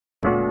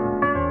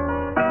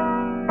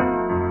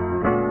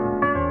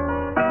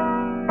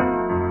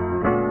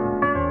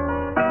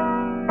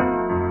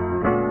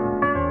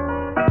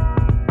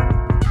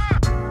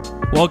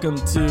Welcome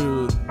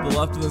to the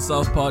Left in the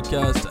South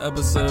podcast,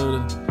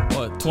 episode,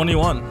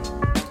 21?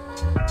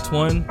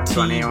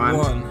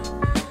 21.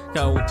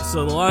 Yeah,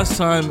 so the last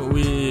time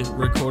we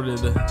recorded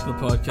the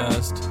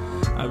podcast,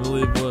 I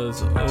believe was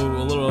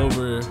a little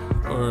over,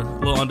 or a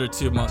little under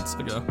 2 months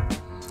ago.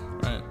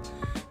 All right.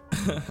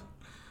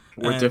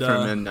 We're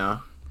different men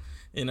now.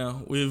 You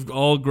know, we've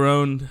all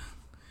grown,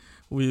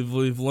 we've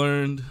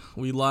learned,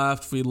 we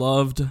laughed, we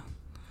loved.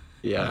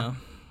 Yeah.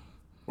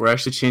 We're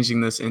actually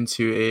changing this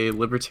into a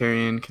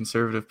libertarian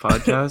conservative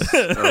podcast.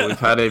 We've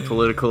had a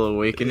political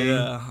awakening.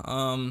 Yeah.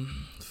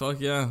 Fuck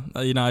yeah.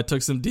 I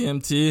took some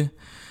DMT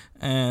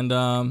and,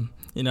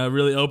 it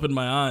really opened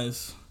my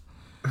eyes.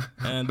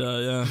 And,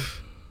 yeah.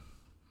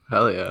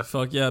 Hell yeah.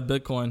 Fuck yeah,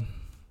 Bitcoin.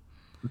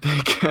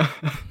 But,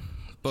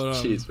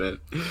 jeez, man.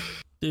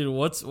 Dude,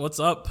 what's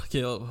up,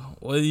 Caleb?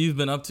 What have you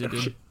been up to,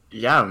 dude?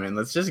 Yeah, man.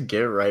 Let's just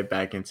get right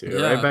back into it.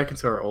 Yeah. Right back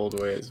into our old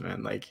ways,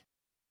 man.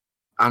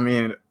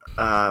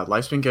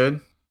 Life's been good.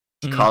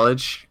 Mm-hmm.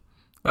 College.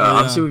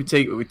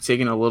 Obviously, we've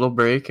taken a little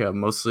break,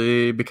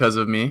 mostly because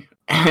of me.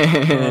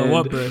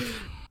 What break?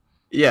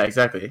 Yeah,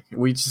 exactly.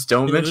 We just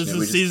don't mention it.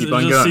 We just keep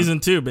on going.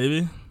 Season 2,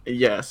 baby.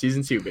 Yeah,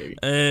 season 2, baby.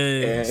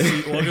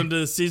 Hey, welcome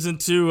to season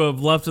 2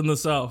 of Left in the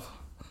South.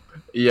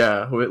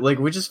 Yeah,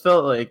 we just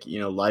felt like,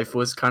 life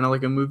was kind of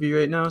like a movie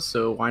right now,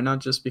 so why not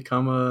just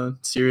become a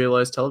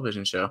serialized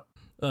television show?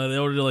 They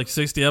ordered like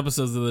 60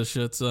 episodes of this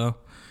shit, so,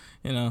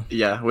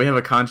 Yeah, we have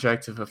a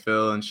contract to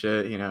fulfill and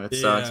shit, it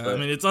sucks. Yeah, but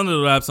it's under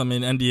the wraps,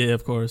 NDA,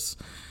 of course.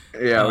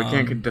 Yeah, we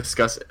can't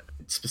discuss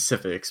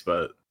specifics,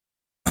 but...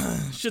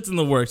 shit's in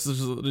the works, let's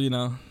leave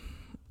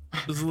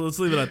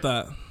it at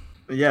that.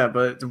 Yeah,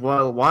 but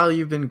while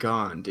you've been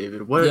gone,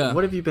 David, what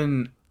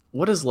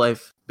has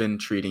life been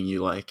treating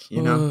you like,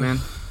 man?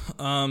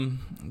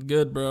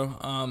 Good,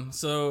 bro.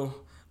 So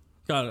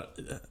I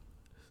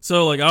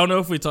don't know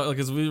if we talked,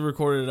 because we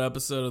recorded an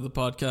episode of the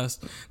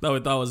podcast that we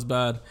thought was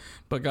bad,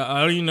 but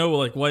I don't even know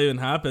what even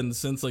happened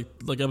since like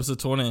episode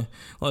 20.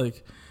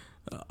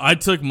 I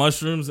took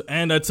mushrooms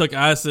and I took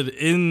acid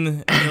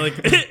in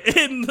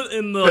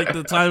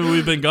the time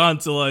we've been gone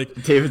to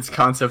David's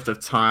concept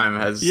of time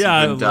has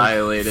been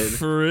dilated.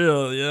 For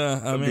real,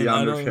 yeah.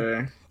 Beyond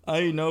repair. I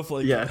don't know if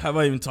have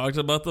I even talked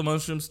about the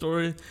mushroom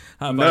story?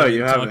 No,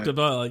 you haven't. Talked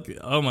about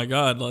oh my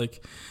god, I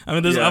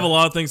have a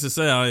lot of things to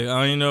say. I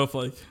don't even know if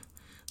we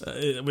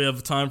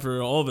have time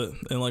for all of it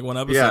in one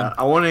episode. Yeah,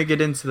 I want to get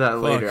into that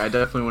later. I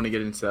definitely want to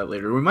get into that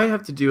later. We might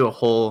have to do a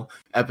whole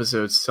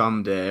episode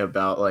someday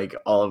about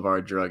all of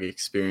our drug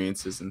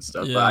experiences and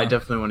stuff. Yeah. But I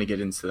definitely want to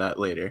get into that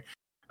later.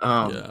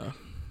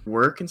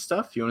 Work and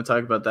stuff. You want to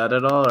talk about that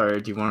at all, or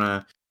do you want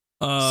to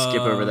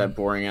skip over that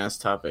boring ass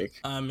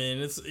topic?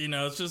 It's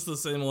it's just the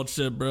same old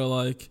shit,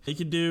 bro. You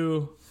could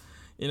do,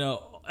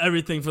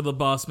 everything for the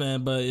boss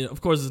man, but of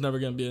course it's never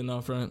gonna be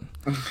enough, right?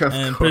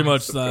 Pretty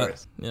much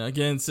that.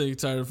 Getting sick,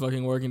 tired of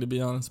fucking working, to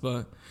be honest.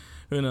 But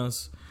who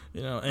knows?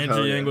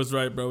 Andrew Yang was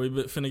right, bro. We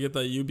finna get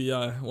that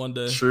UBI one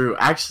day. True.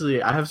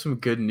 Actually, I have some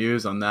good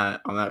news on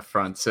that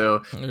front.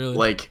 So,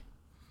 really?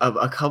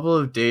 A couple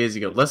of days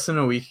ago, less than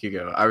a week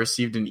ago, I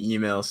received an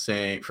email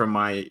from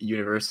my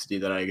university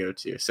that I go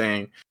to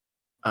saying,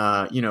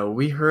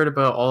 we heard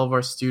about all of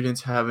our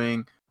students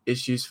having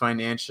issues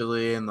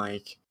financially, and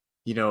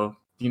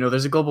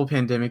there's a global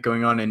pandemic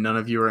going on and none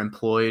of you are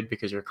employed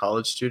because you're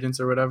college students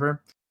or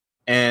whatever.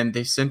 And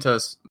they sent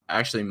us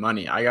actually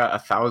money. I got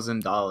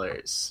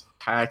 $1,000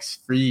 tax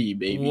free,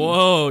 baby.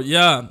 Whoa,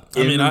 yeah.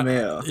 In the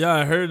mail. Yeah,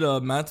 I heard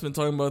Matt's been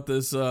talking about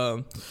this,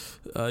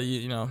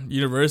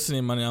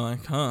 university money. I'm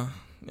like, huh?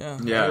 Yeah.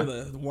 Yeah.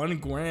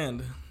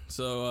 $1,000.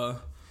 So,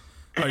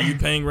 are you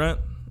paying rent?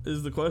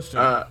 Is the question.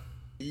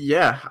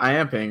 Yeah, I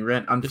am paying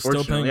rent.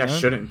 Unfortunately, I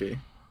shouldn't be.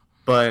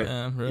 But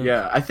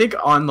I think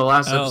on the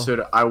last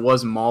episode, I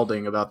was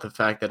malding about the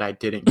fact that I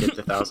didn't get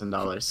the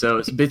 $1,000.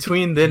 So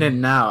between then and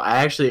now, I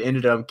actually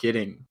ended up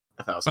getting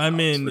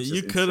 $1,000.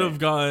 You could have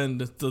gotten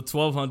the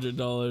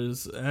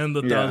 $1,200 and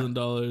the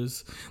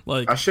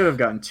 $1,000. I should have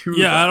gotten $2,000.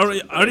 Yeah,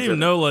 I don't even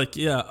know.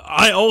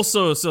 I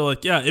also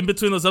in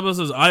between those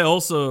episodes, I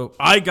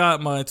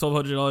got my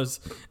 $1,200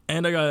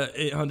 and I got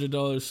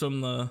 $800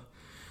 from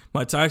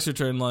my tax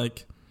return.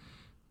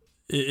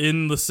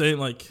 In the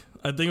same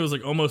I think it was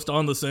almost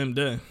on the same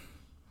day.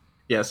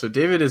 Yeah, so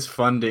David is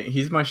funding.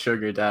 He's my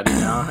sugar daddy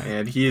now,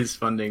 and he is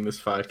funding this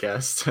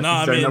podcast.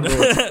 No,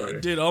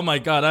 dude, oh my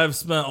god, I've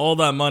spent all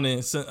that money.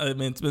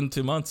 It's been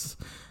 2 months,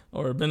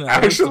 or been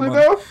actually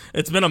though.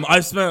 It's been.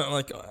 I've spent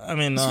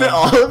spent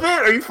all of it?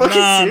 Are you fucking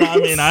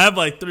serious? I have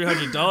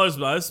 $300,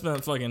 but I've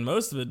spent fucking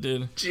most of it,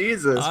 dude.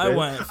 Jesus,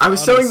 I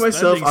was telling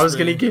myself I was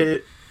gonna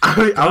get.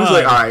 I was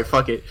like, all right,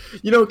 fuck it.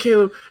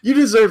 Caleb, you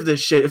deserve this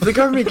shit. If the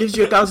government gives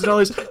you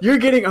 $1,000, you're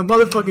getting a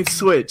motherfucking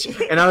Switch.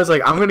 And I was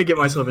like, I'm gonna get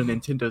myself a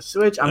Nintendo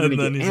Switch. I'm gonna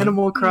get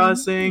Animal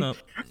Crossing. No.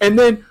 And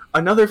then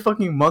another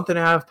fucking month and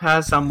a half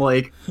passed. I'm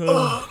like,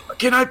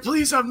 can I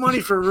please have money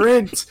for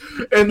rent?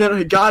 And then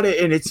I got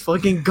it, and it's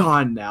fucking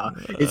gone now.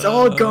 It's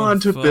all gone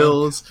to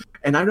bills.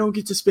 and I don't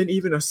get to spend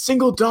even a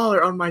single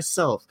dollar on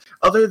myself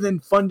other than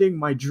funding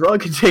my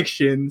drug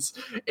addictions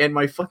and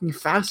my fucking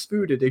fast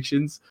food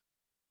addictions,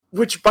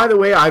 which, by the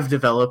way, I've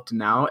developed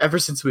now ever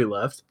since we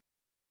left.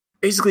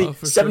 Basically,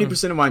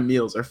 70% of my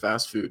meals are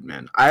fast food,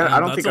 man. I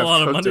don't think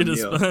I've cooked a meal.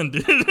 That's a lot of money to spend,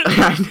 dude.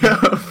 I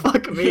know.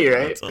 Fuck me,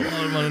 right? That's a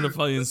lot of money to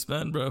fucking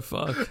spend, bro.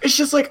 Fuck. It's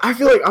just like, I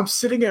feel like I'm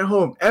sitting at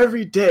home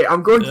every day.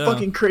 I'm going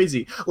fucking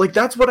crazy. Like,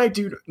 that's what I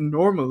do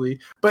normally.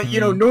 But, you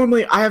know,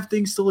 normally I have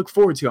things to look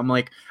forward to. I'm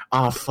like,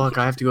 oh, fuck,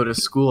 I have to go to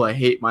school. I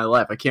hate my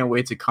life. I can't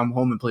wait to come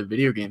home and play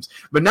video games.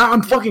 But now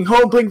I'm fucking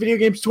home playing video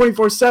games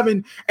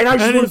 24/7, and I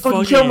just want to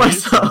fucking kill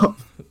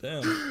myself.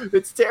 Damn.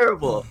 It's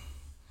terrible.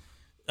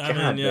 I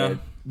mean, yeah.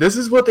 Man. This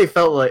is what they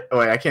felt like. Oh,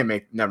 wait, I can't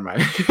make. Never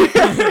mind.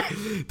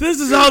 This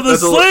is how the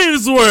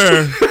slaves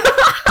were,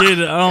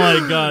 dude. Oh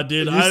my god,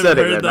 dude. I've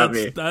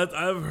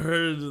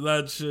heard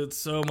that shit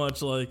so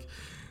much. Like,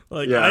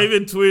 yeah. I've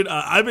been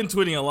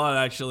tweeting a lot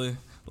actually.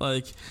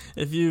 Like,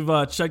 if you've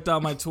checked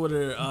out my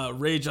Twitter,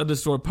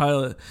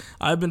 rage_pilot,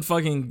 I've been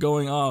fucking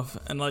going off,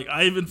 and like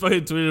I even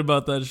fucking tweeted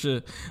about that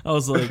shit. I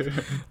was like,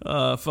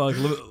 fuck.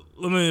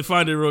 Let me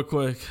find it real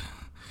quick.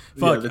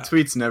 Fuck. Yeah, the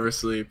tweets never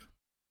sleep.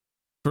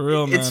 For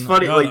real, man. It's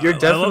funny, like, you're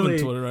definitely... I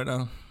love Twitter right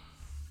now.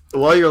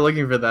 While you're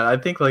looking for that, I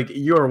think, like,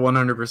 you are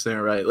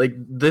 100% right. Like,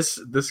 this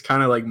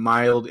kind of, like,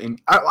 mild...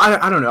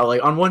 I don't know.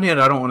 Like, on one hand,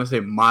 I don't want to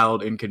say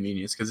mild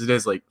inconvenience, because it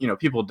is, like, you know,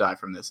 people die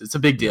from this. It's a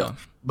big deal. Yeah.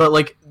 But,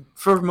 like,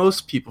 for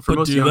most people, for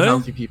most young,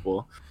 healthy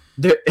people,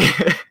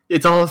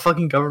 it's all a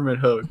fucking government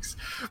hoax.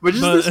 But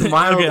just this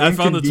mild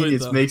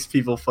inconvenience makes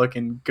people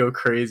fucking go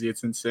crazy.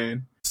 It's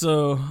insane.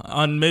 So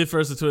on May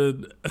 1st, I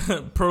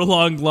tweeted,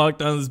 prolonged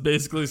lockdown is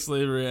basically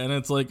slavery, and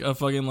it's like a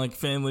fucking like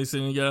family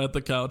sitting together at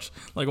the couch,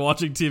 like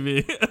watching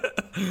TV.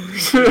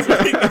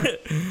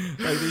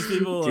 like these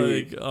people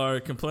like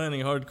are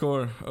complaining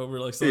hardcore over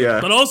like stuff.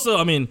 Yeah. But also,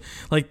 I mean,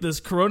 like this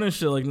Corona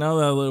shit. Like now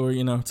that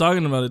we're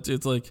talking about it,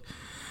 it's like,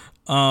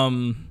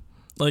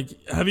 like,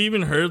 have you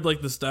even heard,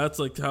 like, the stats,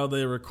 like, how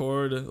they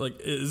record, like,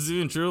 is it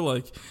even true,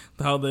 like,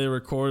 how they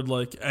record,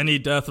 like, any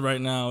death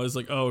right now is,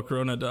 like, oh,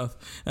 Corona death,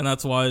 and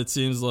that's why it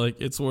seems like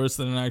it's worse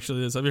than it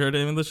actually is. Have you heard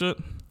any of this shit?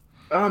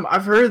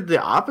 I've heard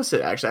the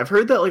opposite, actually. I've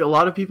heard that, like, a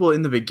lot of people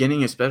in the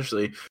beginning,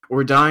 especially,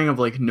 were dying of,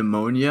 like,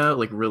 pneumonia,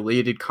 like,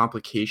 related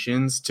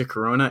complications to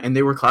Corona, and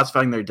they were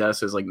classifying their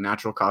deaths as, like,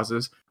 natural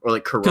causes, or,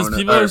 like, Corona. Because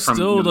people are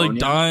still, pneumonia. Like,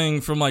 dying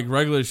from, like,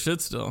 regular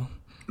shit still.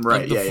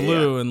 Right, like the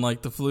flu, and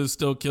like the flu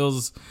still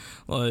kills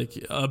like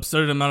an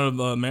absurd amount of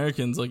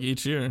Americans like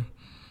each year.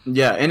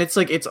 Yeah, and it's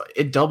like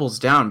it doubles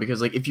down because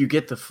like if you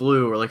get the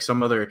flu or like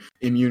some other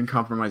immune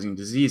compromising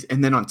disease,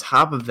 and then on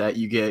top of that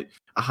you get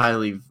a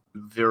highly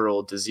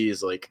viral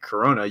disease like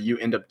Corona, you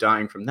end up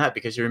dying from that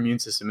because your immune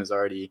system is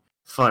already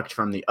fucked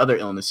from the other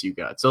illness you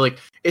got. So like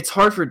it's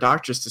hard for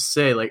doctors to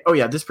say like, oh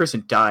yeah, this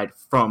person died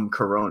from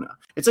Corona.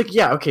 It's like,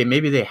 yeah, okay,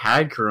 maybe they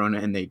had Corona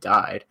and they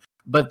died,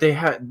 but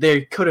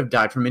they could have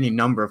died from any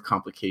number of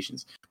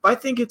complications. But I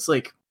think it's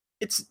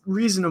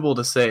reasonable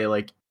to say,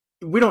 like,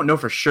 we don't know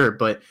for sure,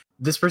 but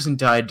this person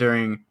died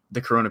during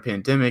the Corona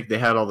pandemic. They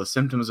had all the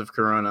symptoms of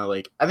Corona.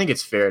 Like, I think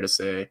it's fair to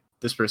say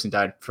this person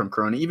died from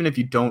Corona, even if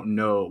you don't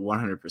know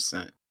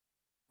 100%.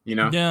 You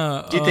know?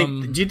 Yeah.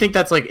 Do you think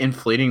that's like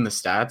inflating the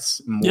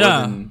stats more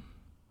than?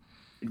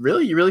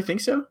 Really? You really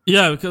think so?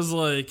 Yeah, because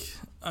like,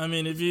 I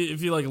mean, if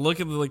you like look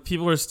at the, like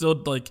people are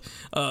still like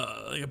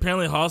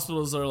apparently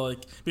hospitals are like,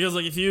 because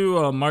like if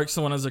you mark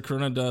someone as a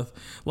Corona death,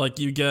 like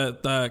you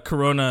get that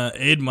Corona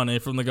aid money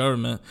from the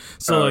government.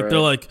 So they're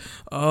like,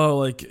 oh,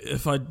 like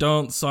if I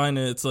don't sign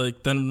it, it's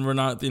like then we're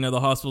not, the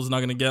hospital's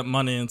not gonna get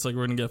money, and it's like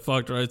we're gonna get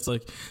fucked, right? It's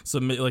like, so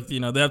like they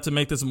have to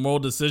make this moral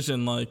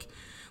decision, like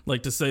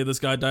to say this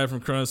guy died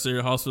from Corona, so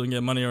your hospital can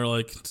get money, or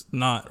like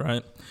not,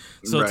 right?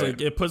 So it's like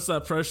it puts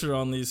that pressure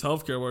on these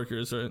healthcare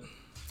workers, right?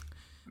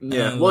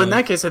 Yeah, well, in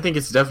that case, I think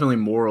it's definitely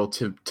moral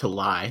to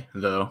lie,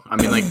 though. I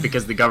mean, like,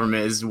 because the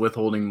government is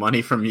withholding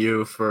money from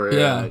you for,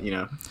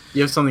 you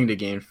have something to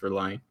gain for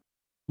lying.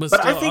 But still,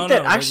 I think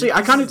that actually,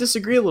 I kind of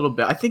disagree a little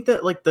bit. I think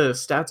that, like, the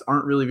stats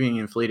aren't really being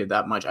inflated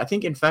that much. I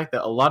think, in fact,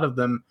 that a lot of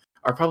them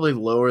are probably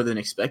lower than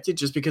expected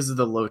just because of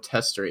the low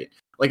test rate.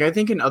 Like, I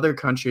think in other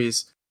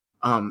countries,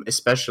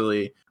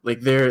 especially,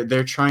 like,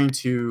 they're trying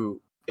to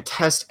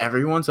test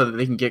everyone so that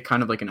they can get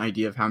kind of like an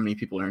idea of how many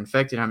people are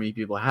infected, how many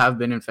people have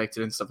been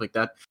infected and stuff like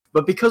that.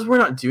 But because we're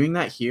not doing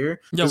that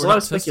here, there's a lot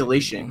of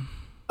speculation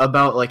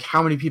about like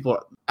how many people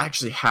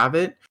actually have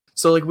it.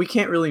 So like we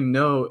can't really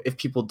know if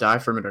people die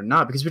from it or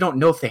not because we don't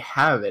know if they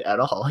have it at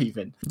all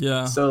even.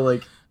 Yeah. So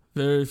like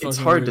it's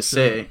hard to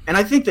say. And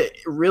I think that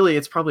really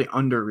it's probably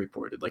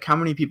underreported. Like how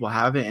many people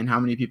have it and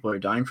how many people are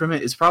dying from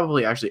it is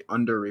probably actually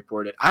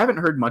underreported. I haven't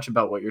heard much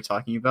about what you're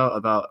talking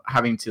about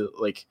having to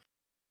like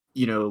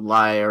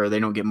lie or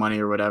they don't get money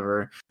or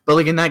whatever. But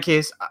like in that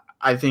case,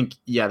 I think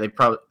they're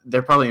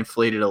probably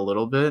inflated a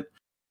little bit,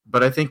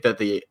 but I think that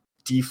the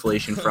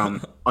deflation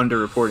from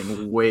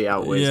underreporting way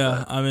outweighs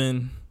that. I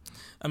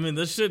mean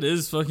this shit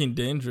is fucking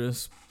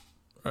dangerous,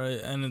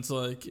 right? And it's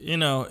like,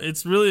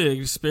 it's really an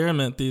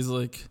experiment, these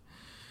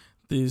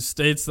these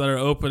states that are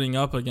opening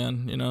up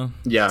again, you know?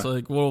 Yeah. It's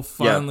like we're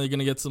finally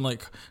gonna get some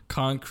like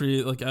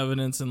concrete like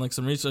evidence and like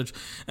some research.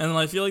 And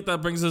I feel like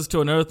that brings us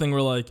to another thing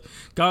where like,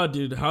 God,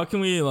 dude, how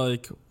can we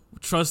like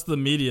trust the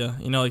media?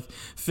 You know, like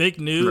fake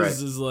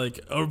news is like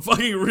a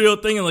fucking real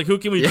thing, and like who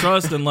can we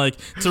trust and like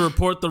to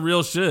report the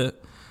real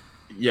shit?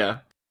 Yeah.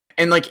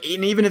 And like,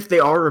 even if they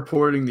are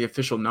reporting the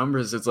official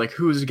numbers, it's like,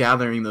 who's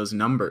gathering those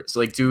numbers?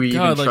 Like, do we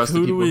even trust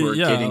the people who are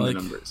getting the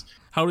numbers?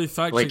 How do we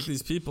fact check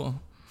these people?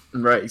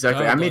 Right,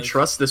 exactly. I may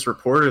trust this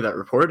reporter that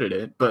reported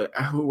it, but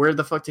where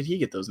the fuck did he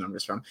get those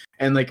numbers from?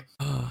 And like,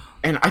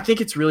 and I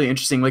think it's really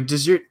interesting. Like,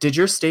 did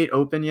your state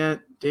open yet,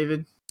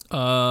 David?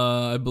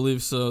 I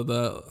believe so.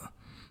 That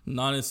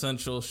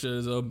non-essential shit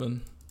is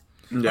open.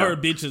 Yeah. Or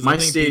beaches. My I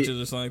think state, beaches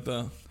or something like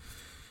that.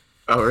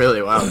 Oh,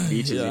 really? Wow,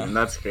 beaches even.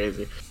 That's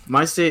crazy.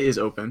 My state is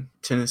open.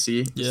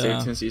 Tennessee. The state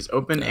of Tennessee is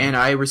open, and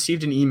I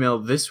received an email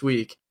this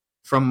week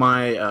from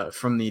my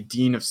from the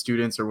dean of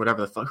students or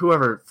whatever the fuck,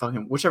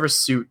 whichever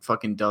suit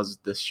fucking does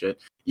this shit,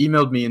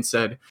 emailed me and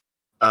said,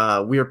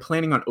 we are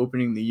planning on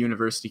opening the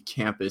university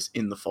campus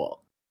in the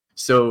fall.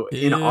 So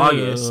in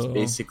August,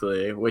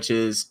 basically, which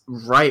is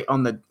right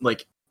on the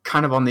like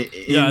kind of on the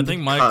I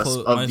think cusp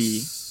of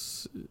the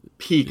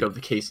peak of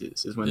the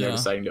cases is when they're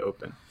deciding to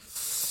open.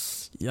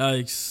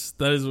 Yikes,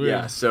 that is weird.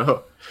 Yeah,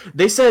 so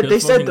they said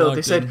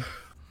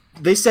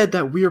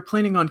that we are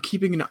planning on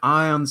keeping an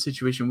eye on the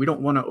situation. We don't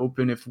want to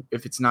open if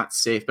it's not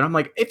safe. But I'm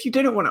like, if you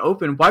didn't want to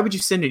open, why would you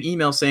send an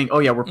email saying, "Oh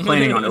yeah, we're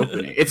planning on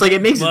opening"? It's like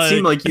it makes it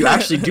seem like you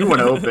actually do want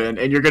to open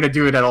and you're gonna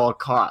do it at all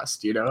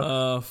cost. You know?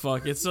 Oh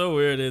fuck, it's so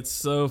weird. It's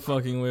so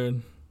fucking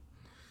weird.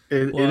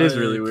 It is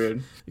really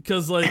weird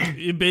because like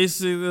you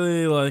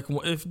basically like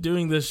if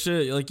doing this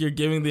shit, like you're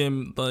giving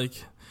them like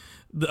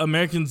the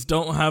Americans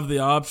don't have the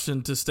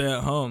option to stay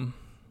at home.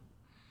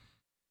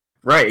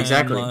 Right,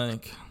 exactly. And,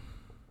 like,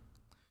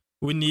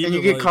 we need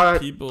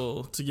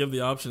people to give the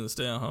option to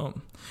stay at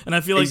home. And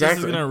I feel like this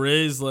is gonna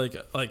raise like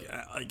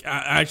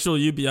actual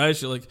UBI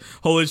shit. Like,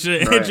 holy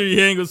shit, Andrew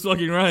Yang was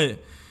fucking right.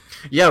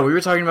 Yeah, we were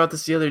talking about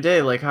this the other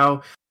day. Like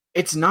how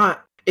it's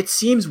not. It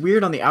seems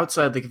weird on the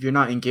outside. Like if you're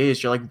not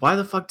engaged, you're like, why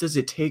the fuck does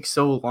it take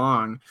so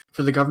long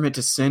for the government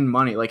to send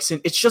money? Like,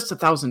 it's just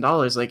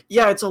 $1,000. Like,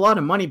 yeah, it's a lot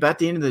of money, but at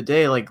the end of the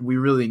day, like we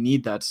really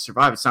need that to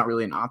survive. It's not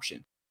really an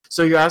option.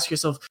 So you ask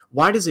yourself,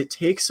 why does it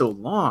take so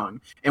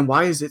long, and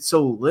why is it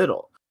so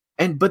little?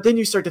 But then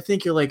you start to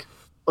think, you're like,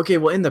 okay,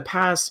 well, in the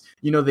past,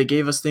 you know, they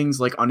gave us things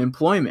like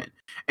unemployment,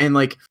 and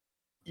like,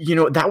 you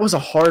know, that was a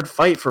hard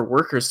fight for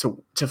workers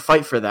to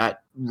fight for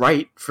that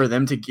right for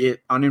them to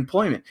get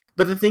unemployment.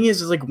 But the thing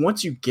is like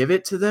once you give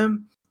it to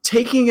them,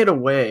 taking it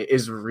away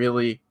is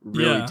really,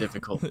 really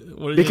difficult.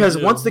 Because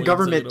once the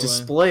government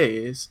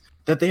displays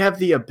that they have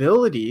the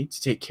ability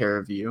to take care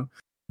of you,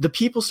 the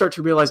people start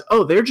to realize,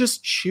 oh, they're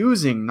just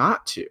choosing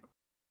not to.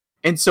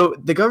 And so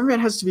the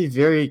government has to be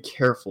very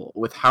careful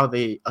with how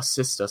they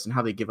assist us and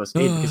how they give us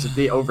aid, because if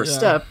they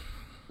overstep,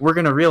 we're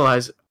going to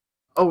realize,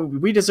 oh,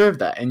 we deserve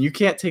that, and you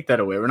can't take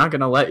that away. We're not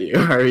going to let you,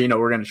 or, you know,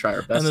 we're going to try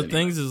our best. And the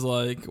things is,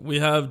 like, we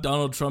have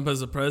Donald Trump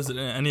as a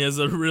president, and he has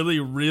a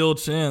really real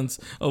chance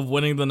of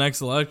winning the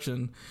next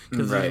election,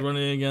 because he's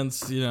running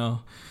against, you know,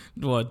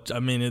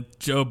 it's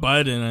Joe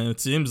Biden, and it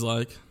seems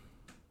like.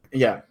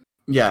 Yeah,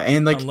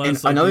 and, like,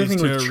 another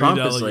thing with Trump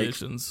is,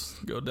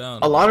 like, go down.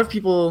 A lot of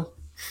people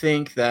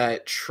think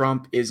that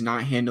Trump is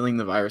not handling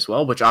the virus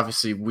well, which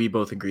obviously we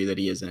both agree that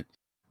he isn't.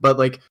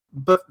 But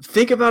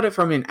think about it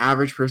from an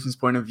average person's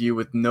point of view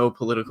with no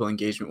political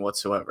engagement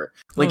whatsoever.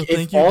 Like,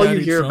 if all you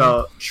hear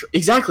about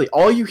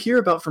all you hear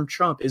about from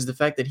Trump is the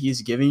fact that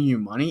he's giving you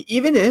money,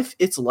 even if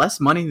it's less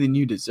money than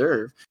you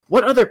deserve,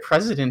 what other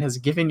president has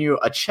given you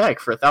a check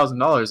for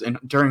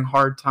 $1,000 during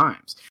hard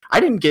times? I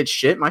didn't get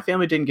shit. My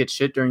family didn't get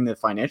shit during the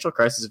financial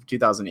crisis of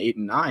 2008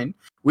 and 9.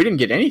 We didn't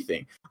get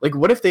anything. Like,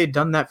 what if they had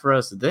done that for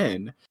us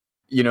then?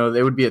 You know,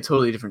 it would be a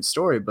totally different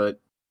story, but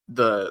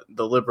the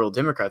liberal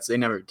Democrats, they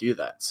never do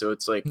that. So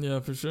it's like,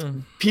 yeah, for sure,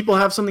 people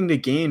have something to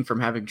gain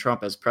from having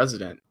Trump as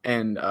president,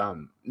 and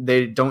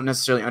they don't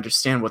necessarily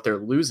understand what they're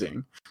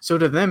losing. So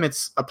to them,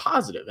 it's a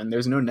positive, and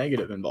there's no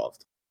negative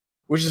involved,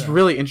 which is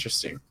really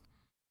interesting.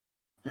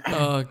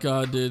 Oh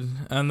god, dude.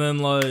 And then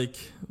like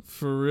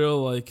for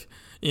real, like,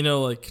 you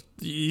know, like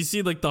you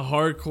see like the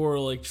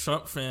hardcore like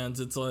Trump fans,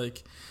 it's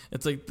like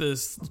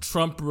this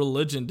Trump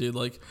religion, dude.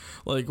 Like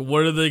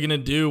what are they gonna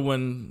do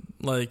when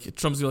like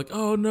Trump's gonna be like,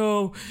 oh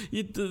no,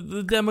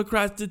 the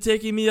Democrats are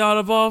taking me out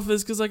of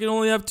office because I can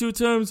only have 2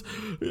 terms.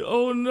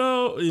 Oh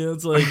no, you know,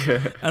 it's like,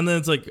 and then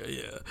it's like,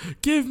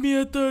 give me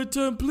a 3rd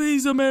term,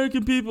 please,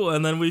 American people.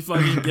 And then we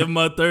fucking give them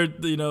a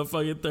third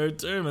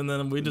term, and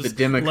then we just the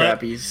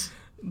Democrats.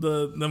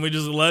 Then we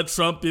just let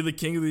Trump be the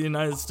king of the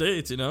United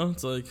States. You know,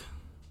 it's like,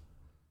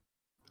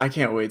 I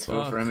can't wait to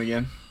vote for him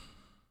again.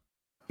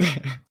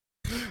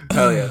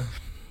 Hell yeah.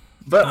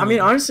 But I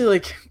mean, honestly,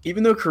 like,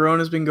 even though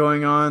Corona's been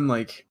going on,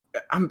 like,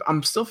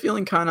 I'm still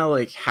feeling kind of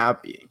like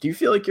happy. Do you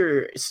feel like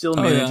you're still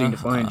managing to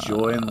find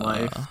joy in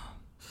life,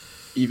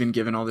 even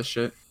given all this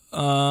shit?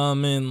 I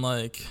mean,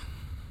 like,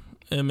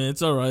 I mean,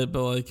 it's all right,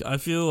 but like I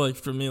feel like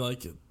for me,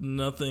 like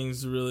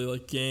nothing's really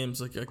like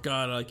games. Like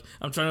God, like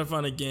I'm trying to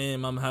find a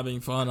game I'm having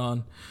fun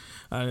on,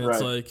 and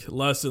it's like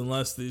less and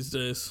less these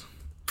days.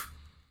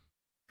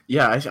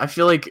 Yeah, I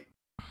feel like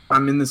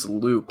I'm in this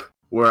loop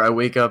where I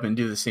wake up and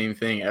do the same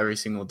thing every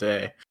single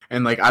day,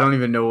 and like I don't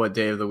even know what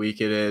day of the week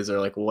it is or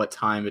like what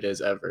time it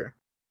is ever.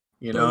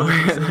 You know,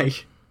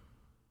 like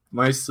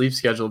my sleep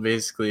schedule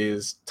basically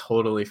is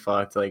totally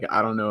fucked. Like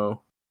I don't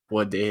know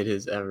what day it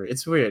is ever.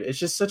 It's weird. It's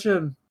just such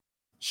a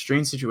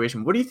strange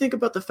situation. What do you think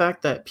about the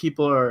fact that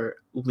people are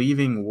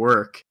leaving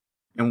work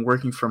and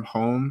working from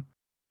home?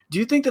 Do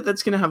you think that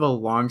that's going to have a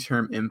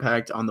long-term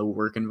impact on the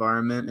work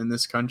environment in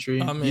this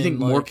country? I mean, do you think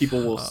more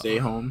people will stay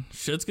home?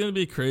 Shit's going to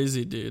be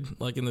crazy, dude.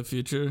 Like in the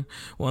future,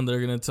 when they're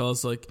going to tell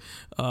us like,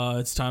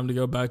 it's time to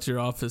go back to your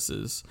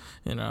offices.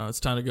 You know, it's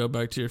time to go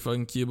back to your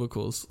fucking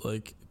cubicles.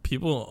 Like,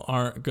 people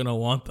aren't gonna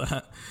want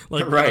that.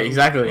 Like, right,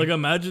 exactly. Like,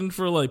 imagine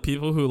for like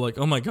people who like,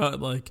 oh my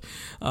god, like,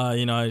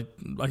 you know,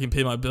 I can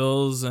pay my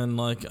bills and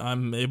like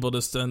I'm able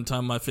to spend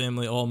time with my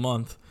family all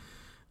month.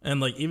 And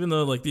like, even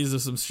though like these are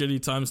some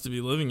shitty times to be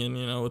living in,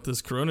 you know, with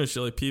this corona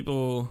shit, like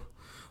people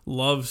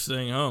love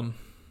staying home.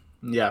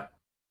 Yeah,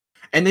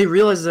 and they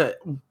realize that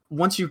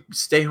once you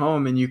stay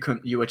home and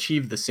you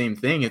achieve the same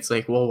thing, it's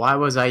like, well, why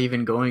was I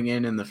even going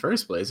in the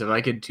first place if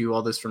I could do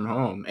all this from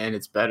home and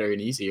it's better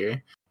and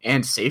easier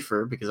and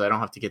safer because I don't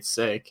have to get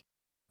sick?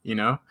 You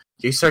know,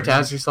 you start to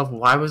ask yourself,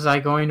 why was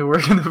I going to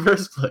work in the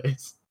first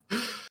place?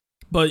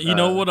 But you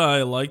know what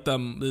I like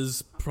that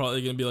is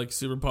probably gonna be like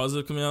super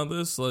positive coming out of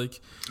this, like,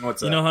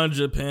 what's that? You know how in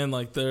Japan,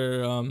 like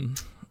they're you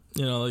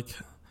know, like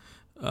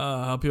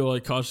how people are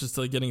like cautious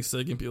to like getting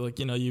sick, and people like,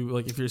 you know, you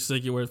like if you're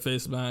sick you wear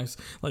face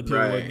masks, like people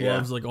wear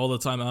gloves like all the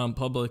time out in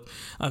public.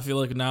 I feel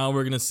like now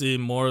we're gonna see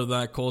more of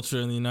that culture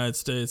in the United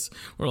States,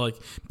 where like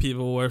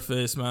people wear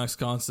face masks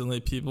constantly,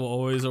 people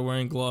always are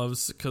wearing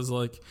gloves because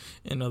like,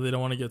 you know, they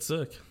don't want to get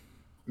sick.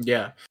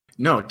 Yeah,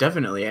 no,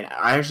 definitely. And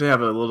I actually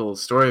have a little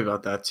story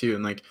about that too.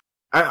 And like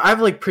I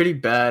have like pretty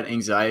bad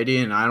anxiety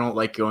and I don't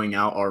like going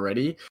out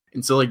already,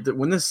 and so like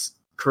when this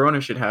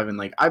corona shit happened,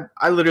 like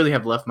I literally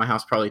have left my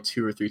house probably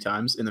 2 or 3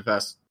 times in the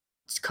past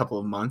couple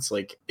of months.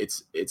 Like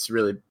it's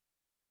really,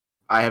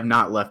 I have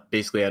not left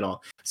basically at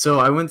all. So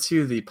I went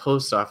to the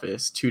post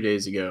office 2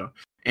 days ago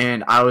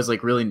and I was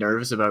like really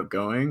nervous about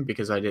going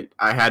because I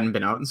hadn't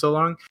been out in so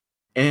long.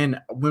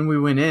 And when we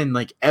went in,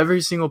 like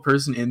every single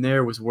person in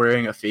there was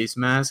wearing a face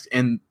mask,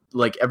 and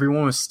like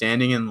everyone was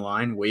standing in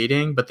line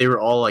waiting, but they were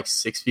all like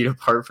 6 feet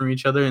apart from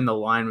each other and the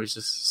line was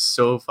just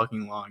so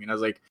fucking long. And I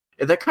was like,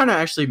 that kind of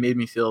actually made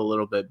me feel a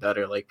little bit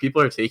better. Like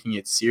people are taking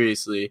it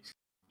seriously,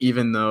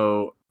 even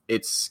though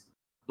it's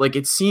like,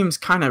 it seems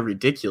kind of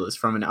ridiculous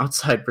from an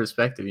outside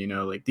perspective, you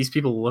know, like these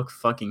people look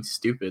fucking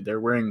stupid.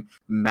 They're wearing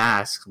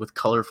masks with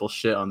colorful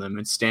shit on them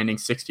and standing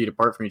 6 feet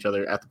apart from each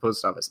other at the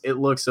post office. It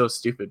looks so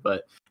stupid,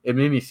 but it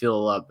made me feel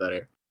a lot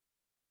better.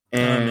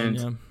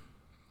 And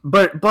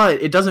but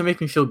it doesn't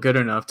make me feel good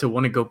enough to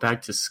want to go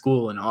back to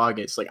school in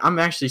August. Like I'm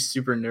actually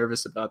super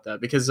nervous about that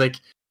because like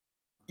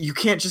you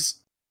can't just,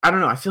 I don't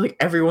know, I feel like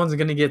everyone's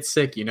going to get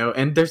sick, you know,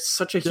 and there's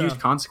such a huge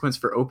consequence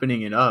for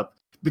opening it up,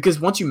 because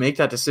once you make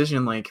that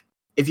decision, like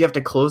if you have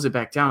to close it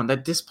back down,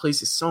 that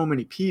displaces so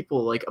many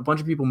people. Like a bunch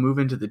of people move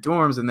into the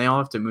dorms and they all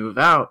have to move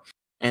out,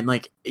 and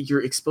like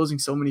you're exposing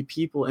so many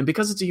people. And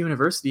because it's a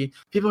university,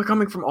 people are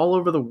coming from all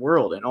over the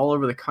world and all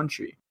over the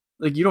country.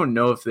 Like you don't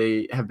know if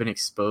they have been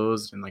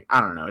exposed, and like I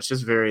don't know, it's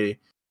just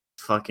very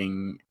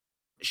fucking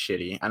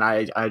shitty, and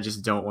I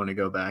just don't want to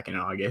go back in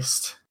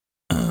August.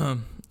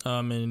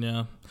 I mean,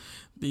 yeah,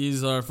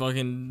 these are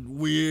fucking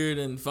weird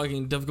and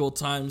fucking difficult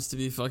times to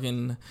be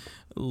fucking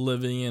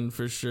living in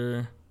for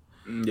sure.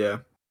 Yeah.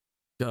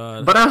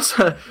 God. But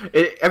also,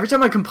 every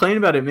time I complain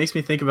about it, it makes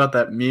me think about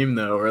that meme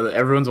though, where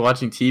everyone's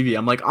watching TV.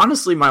 I'm like,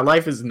 honestly, my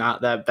life is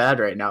not that bad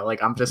right now.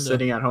 Like I'm just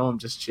sitting at home,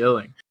 just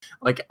chilling.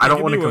 Like I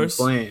don't want to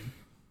complain,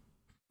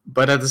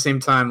 but at the same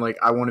time, like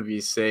I want to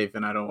be safe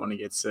and I don't want to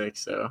get sick.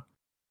 So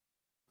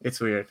it's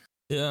weird.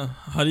 Yeah.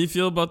 How do you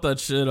feel about that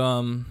shit?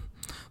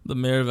 The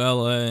mayor of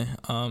LA,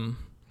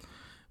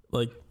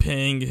 like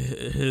paying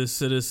his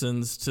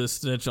citizens to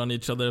snitch on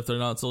each other if they're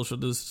not social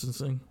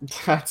distancing.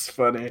 That's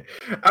funny.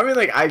 I mean,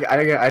 like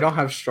I don't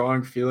have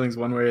strong feelings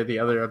one way or the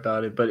other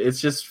about it, but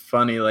it's just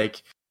funny.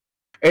 Like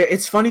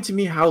it's funny to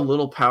me how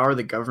little power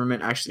the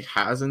government actually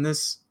has in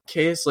this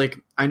case. Like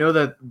I know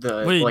that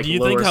the do you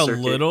think how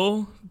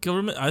little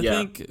government? I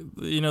think,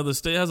 you know, the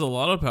state has a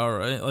lot of power,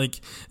 right? Like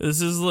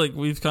this is like,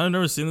 we've kind of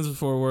never seen this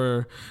before,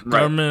 where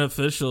government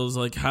officials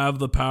like have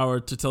the power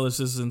to tell their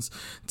citizens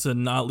to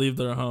not leave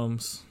their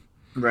homes.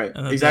 Right.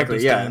 Exactly.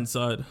 Yeah.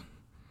 Inside.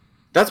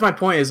 That's my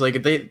point. Is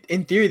like they,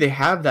 in theory, they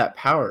have that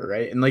power,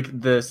 right? And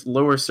like the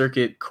lower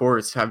circuit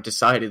courts have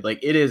decided like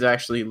it is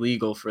actually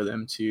legal for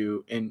them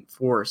to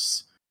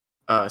enforce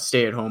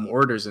stay-at-home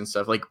orders and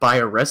stuff, like by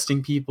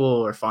arresting people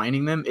or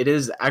fining them. It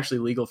is actually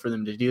legal for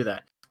them to do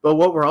that. But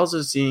what we're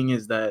also seeing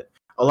is that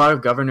a lot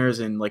of governors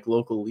and like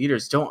local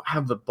leaders don't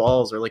have the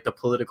balls or like the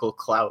political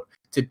clout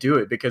to do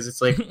it because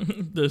it's like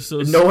they're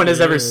so no one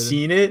has ever scared.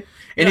 seen it,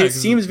 and it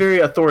seems very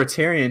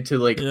authoritarian to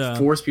like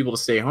force people to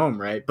stay home,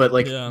 right? But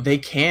like they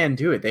can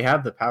do it; they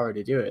have the power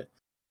to do it.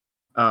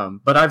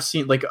 But I've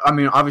seen, like, I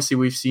mean, obviously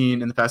we've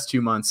seen in the past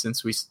 2 months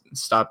since we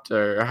stopped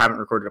or haven't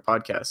recorded a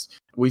podcast,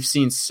 we've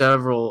seen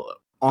several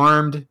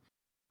armed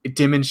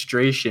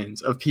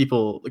demonstrations of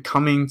people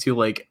coming to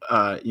like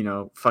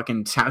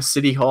fucking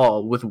city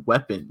hall with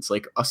weapons,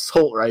 like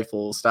assault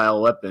rifle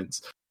style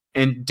weapons,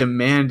 and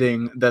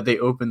demanding that they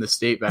open the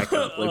state back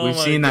up. Like we've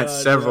seen that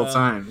several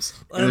times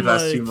in the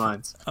past 2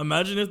 months.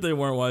 Imagine if they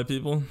weren't white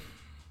people.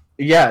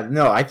 Yeah,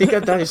 no, I think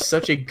that is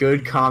such a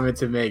good comment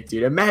to make,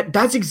 dude. And Matt,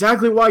 that's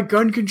exactly why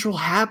gun control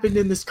happened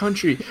in this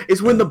country,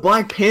 is when the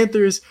Black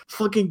Panthers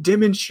fucking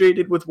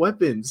demonstrated with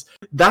weapons.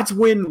 That's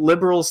when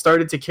liberals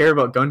started to care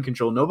about gun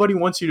control. Nobody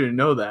wants you to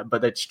know that,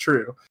 but that's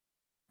true.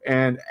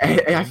 And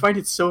I find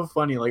it so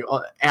funny. Like,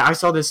 I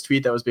saw this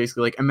tweet that was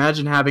basically like,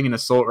 imagine having an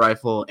assault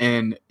rifle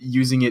and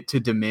using it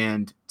to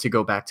demand to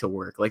go back to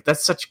work. Like,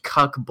 that's such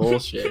cuck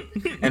bullshit.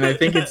 And I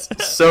think it's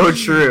so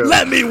true.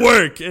 Let me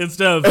work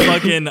instead of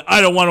fucking,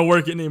 I don't want to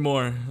work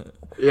anymore.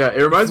 Yeah,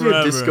 it reminds me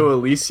of Disco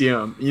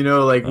Elysium. You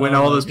know, like when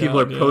all those people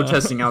are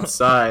protesting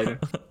outside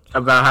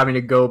about having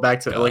to go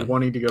back to, like,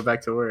 wanting to go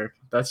back to work.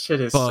 That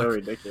shit is so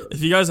ridiculous.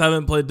 If you guys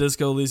haven't played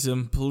Disco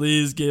Elysium,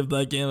 please give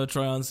that game a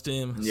try on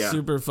Steam. Yeah.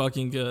 Super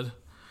fucking good.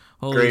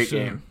 Holy great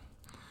shit. Game.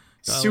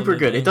 Super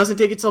good. It doesn't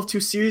take itself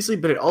too seriously,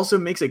 but it also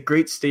makes a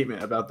great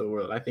statement about the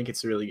world. I think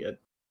it's really good.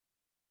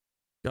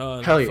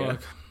 God, hell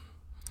fuck.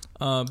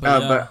 Yeah.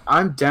 But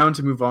I'm down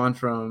to move on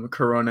from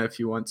Corona if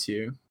you want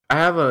to. I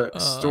have a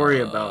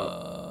story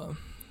about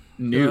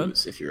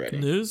news, if you're ready.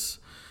 News?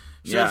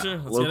 Sure.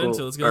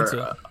 Let's get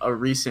into it. A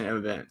recent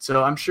event.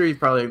 So I'm sure you've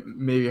probably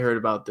maybe heard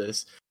about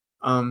this.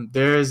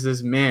 There is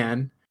this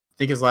man, I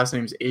think his last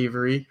name's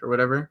Avery or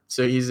whatever.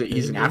 So he's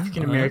an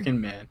African-American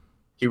man.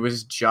 He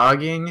was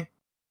jogging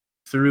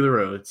through the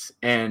roads,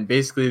 and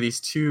basically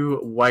these two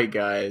white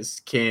guys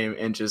came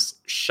and just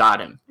shot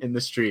him in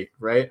the street,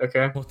 right?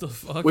 Okay. What the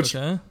fuck?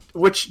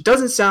 Which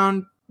doesn't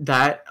sound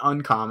that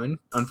uncommon,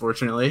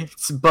 unfortunately.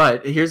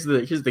 But here's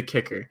the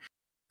kicker.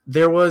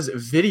 There was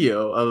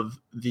video of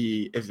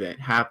the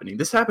event happening.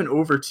 This happened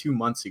over 2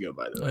 months ago,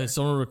 by the way. Wait,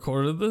 someone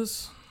recorded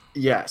this?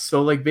 Yeah,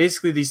 so like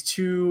basically these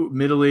two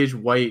middle-aged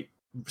white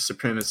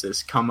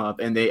supremacists come up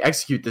and they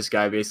execute this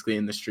guy basically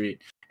in the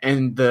street.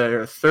 And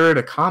their third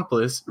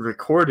accomplice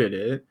recorded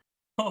it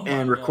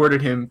and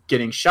recorded him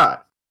getting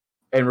shot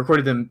and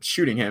recorded them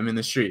shooting him in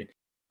the street.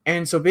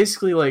 And so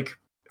basically, like,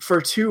 for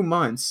 2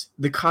 months,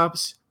 the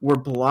cops were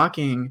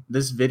blocking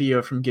this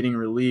video from getting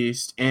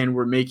released, and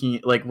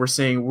we're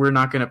saying we're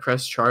not going to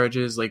press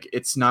charges. Like,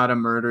 it's not a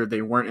murder.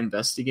 They weren't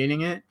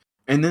investigating it.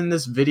 And then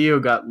this video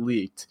got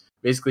leaked,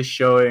 basically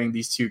showing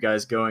these two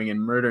guys going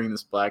and murdering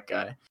this black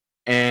guy.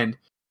 And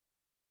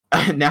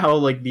now,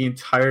 like, the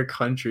entire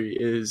country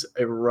is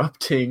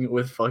erupting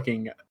with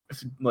fucking,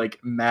 like,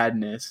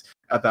 madness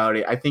about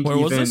it. I think Where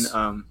was this?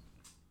 I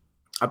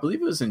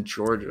believe it was in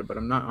Georgia, but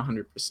I'm not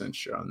 100%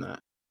 sure on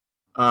that.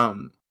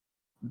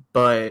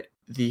 But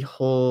the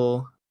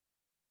whole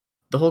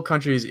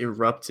country is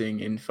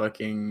erupting in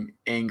fucking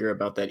anger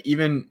about that.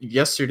 Even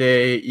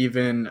yesterday,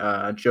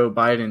 Joe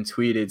Biden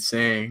tweeted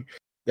saying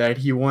that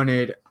he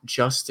wanted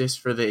justice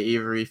for the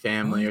Avery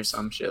family or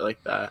some shit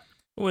like that.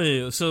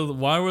 Wait, so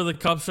why were the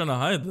cops trying to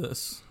hide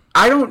this?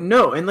 I don't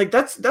know. And like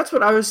that's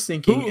what I was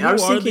thinking. Who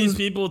are these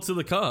people to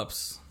the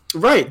cops?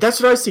 Right, that's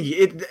what I was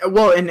thinking.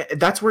 And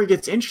that's where it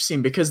gets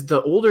interesting, because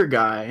the older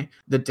guy,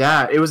 the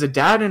dad, it was a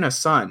dad and a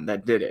son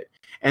that did it,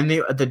 and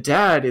the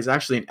dad is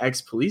actually an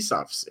ex-police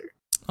officer.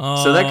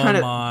 Oh, so that kind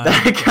of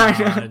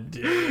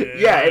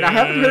yeah, and I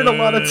haven't heard a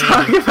lot of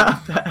talk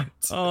about that.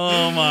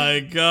 Oh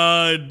my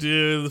god,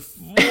 dude!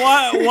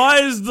 Why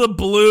is the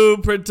blue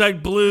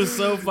protect blue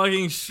so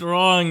fucking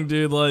strong,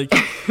 dude? Like,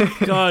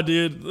 god,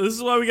 dude, this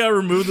is why we gotta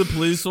remove the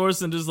police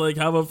force and just like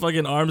have a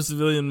fucking armed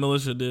civilian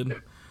militia, dude.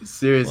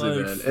 Seriously,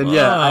 like, man. And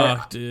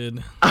yeah,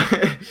 dude.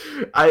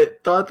 I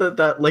thought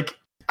that like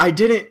I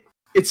didn't.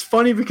 It's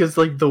funny because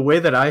like the way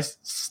that I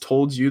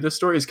told you the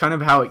story is kind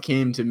of how it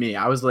came to me.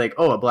 I was like,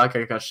 oh, a black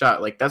guy got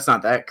shot. Like, that's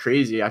not that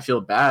crazy. I feel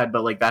bad,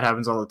 but like that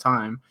happens all the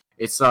time.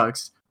 It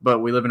sucks, but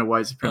we live in a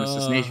white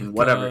supremacist nation,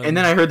 whatever. God. And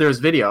then I heard there was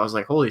video. I was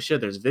like, holy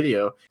shit, there's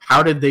video.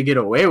 How did they get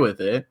away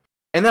with it?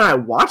 And then I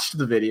watched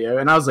the video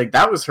and I was like,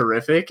 that was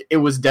horrific. It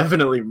was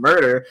definitely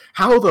murder.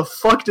 How the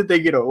fuck did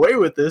they get away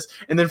with this?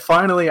 And then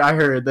finally I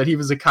heard that he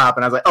was a cop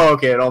and I was like, oh,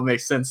 okay, it all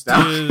makes sense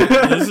now. Dude,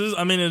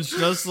 it's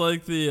just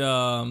like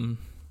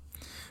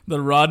the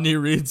Rodney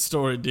Reed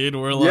story, dude,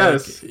 where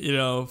like,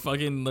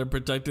 fucking they're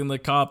protecting the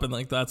cop, and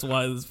like that's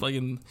why this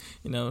fucking,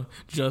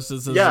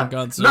 justice hasn't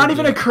gone served. Not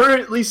even a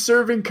currently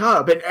serving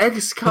cop, an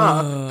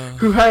ex-cop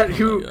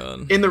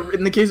in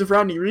the case of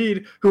Rodney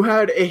Reed, who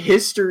had a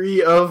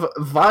history of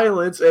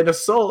violence and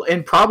assault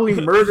and probably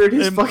murdered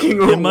his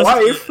fucking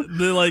wife.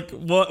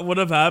 What would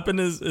have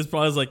happened is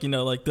probably like,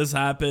 like this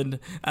happened,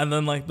 and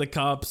then like the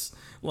cops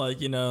like,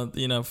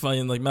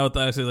 fucking like mouth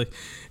actually like,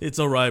 it's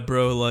all right,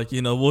 bro. Like,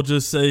 we'll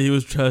just say he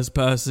was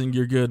trespassing.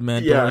 You're good,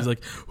 man. Yeah. He's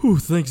like, "Ooh,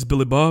 thanks,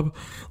 Billy Bob."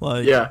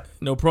 Like, yeah,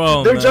 no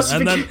problem. They're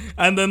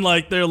and then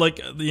like they're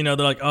like, they're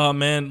like, "Oh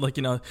man, like,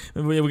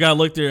 we gotta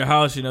look through your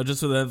house,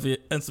 just for the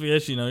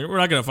investigation. We're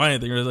not gonna find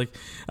anything." Or like,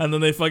 and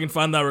then they fucking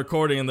find that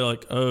recording, and they're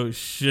like, "Oh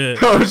shit,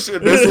 oh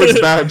shit, this looks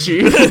bad,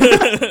 G."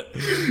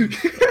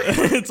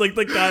 It's like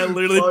the guy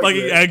literally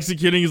fucking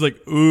executing. He's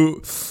like,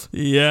 "Ooh,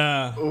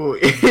 yeah, ooh,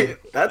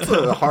 that's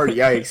a hard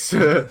yikes."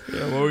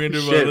 Yeah, what are we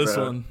gonna do about this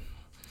one?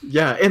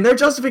 Yeah, and their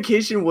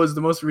justification was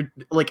the most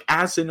like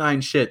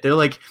asinine shit. They're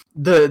like,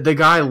 the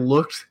guy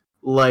looked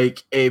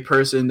like a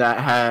person that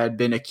had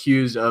been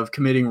accused of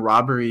committing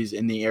robberies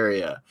in the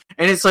area,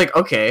 and it's like,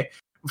 okay,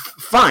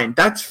 fine,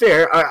 that's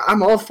fair.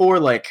 I'm all for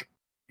like,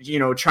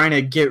 trying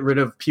to get rid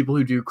of people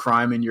who do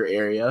crime in your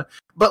area,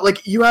 but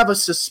like, you have a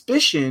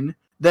suspicion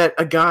that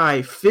a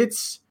guy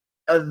fits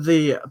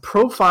the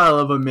profile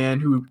of a man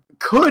who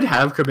could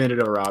have committed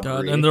a robbery.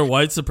 God, and they're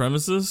white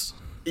supremacists?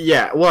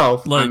 Yeah,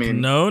 well, like,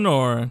 known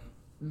or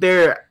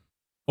they're,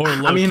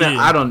 I mean,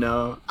 I don't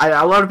know.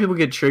 A lot of people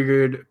get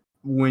triggered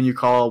when you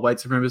call white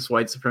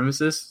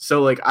supremacists.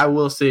 So, like, I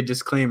will say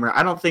disclaimer,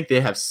 I don't think they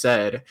have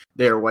said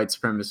they're white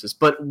supremacists,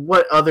 but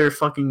what other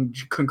fucking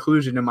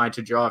conclusion am I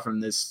to draw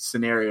from this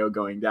scenario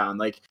going down?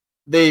 Like,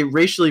 they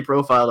racially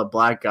profiled a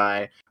black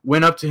guy,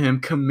 went up to him,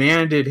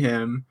 commanded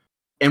him,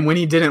 and when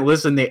he didn't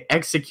listen, they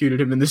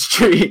executed him in the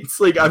streets.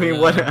 Like, I mean,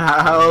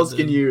 how else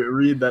can you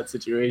read that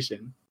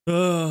situation?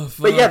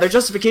 But yeah, their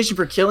justification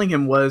for killing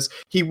him was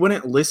he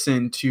wouldn't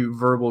listen to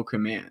verbal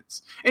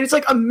commands. And it's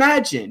like,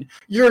 imagine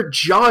you're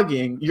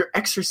jogging, you're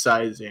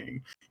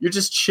exercising, you're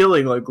just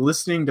chilling, like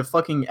listening to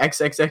fucking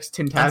XXX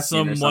Tentacion or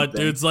something. Some white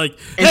dude's like,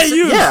 "Hey,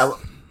 you!" Yeah,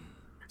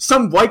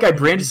 some white guy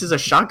brandishes a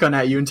shotgun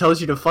at you and tells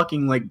you to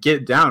fucking like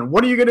get down.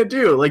 What are you gonna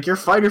do? Like, your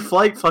fight or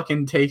flight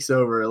fucking takes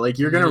over. Like,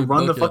 you're gonna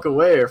run the fuck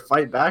away or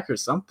fight back or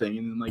something.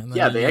 And like,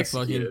 yeah, they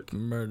executed.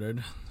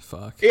 Murdered.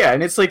 Fuck. Yeah,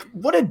 and it's like,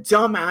 what a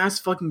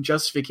dumbass fucking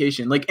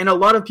justification. Like, and a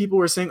lot of people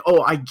were saying,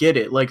 "Oh, I get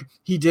it. Like,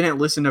 he didn't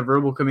listen to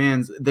verbal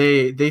commands.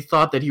 They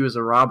thought that he was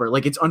a robber.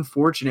 Like, it's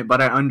unfortunate,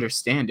 but I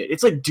understand it."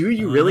 It's like, do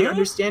you really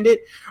understand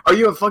it? Are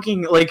you a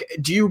fucking, like,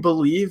 do you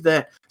believe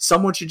that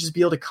someone should just be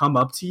able to come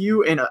up to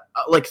you and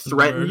like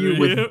threaten you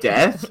with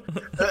death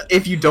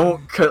if you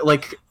don't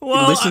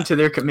listen to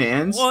their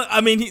commands? Well,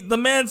 I mean, the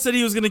man said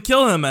he was gonna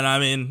kill him, and I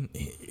mean,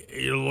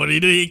 what did he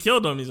do? He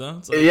killed him.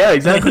 Like, yeah,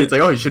 exactly. It's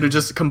like, oh, you should have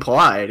just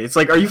complied. It's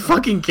like, are you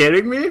fucking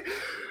kidding me?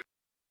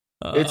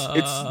 It's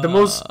the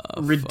most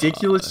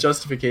ridiculous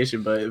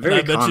justification, but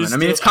very common. I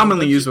mean, it's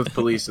commonly used with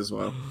police as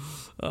well.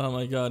 Oh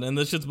my god! And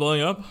this shit's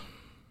blowing up.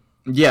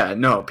 Yeah,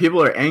 no,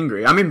 people are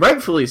angry. I mean,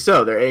 rightfully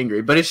so, they're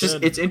angry. But it's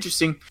just, it's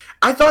interesting.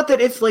 I thought that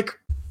if, like,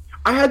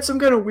 I had some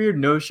kind of weird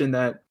notion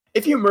that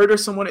if you murder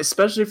someone,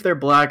 especially if they're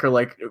black or,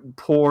 like,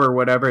 poor or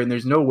whatever, and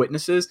there's no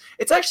witnesses,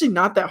 it's actually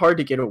not that hard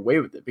to get away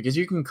with it. Because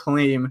you can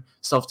claim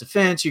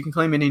self-defense, you can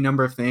claim any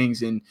number of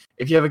things, and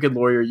if you have a good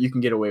lawyer, you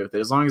can get away with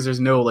it. As long as there's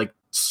no, like,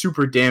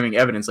 super damning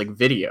evidence, like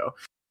video.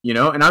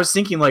 And I was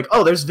thinking, like,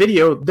 oh, there's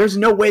video, there's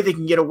no way they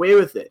can get away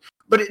with it.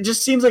 But it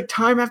just seems like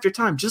time after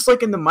time, just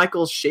like in the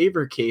Michael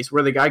Shaver case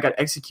where the guy got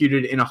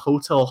executed in a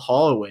hotel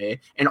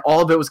hallway and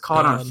all of it was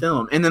caught on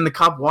film and then the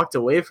cop walked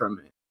away from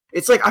it.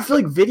 It's like, I feel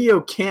like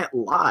video can't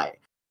lie.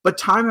 But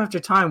time after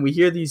time, we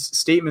hear these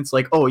statements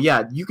like, oh,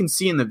 yeah, you can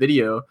see in the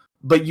video,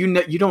 but you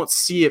don't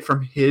see it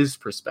from his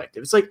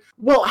perspective. It's like,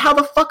 well, how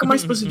the fuck am I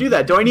supposed to do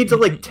that? Do I need to,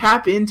 like,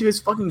 tap into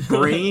his fucking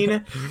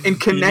brain and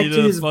connect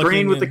to his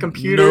brain with the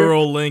computer?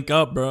 Neural link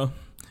up, bro.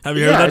 Have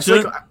you heard that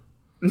shit?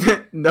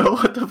 Like, no,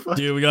 what the fuck?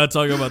 Dude, we gotta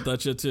talk about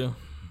that shit too.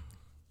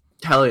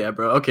 Hell yeah,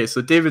 bro. Okay,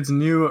 so David's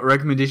new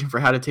recommendation for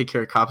how to take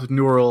care of cops,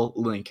 neural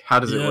link. How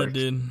does it work? Yeah,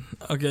 dude.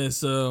 Okay,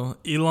 so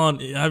Elon,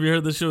 have you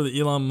heard the show with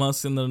Elon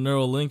Musk and the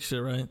neural link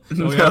shit, right?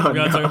 So we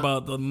gotta talk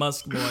about the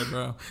Musk boy,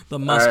 bro. The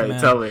Musk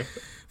man. Tell me.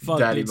 Fuck,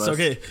 Daddy Musk.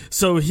 Okay,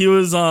 so he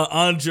was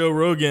on Joe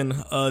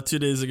Rogan 2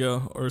 days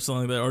ago or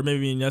something like that, or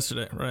maybe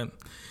yesterday, right?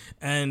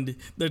 And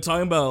they're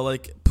talking about,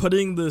 like,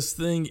 putting this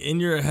thing in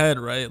your head,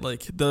 right?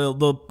 Like,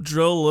 they'll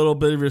drill a little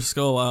bit of your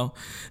skull out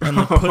and,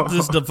 like, put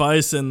this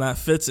device in that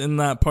fits in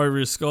that part of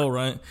your skull,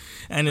 right?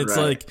 And it's,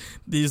 like,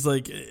 these,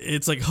 like,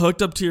 it's, like,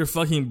 hooked up to your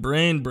fucking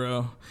brain,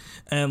 bro.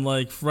 And,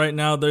 like, right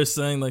now they're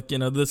saying, like,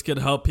 this could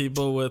help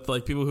people with,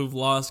 like, people who've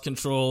lost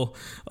control,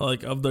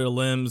 like, of their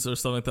limbs or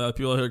something like that.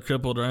 People who are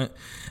crippled, right?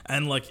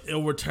 And, like,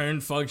 it'll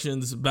return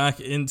functions back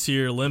into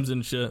your limbs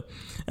and shit.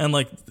 And,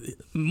 like,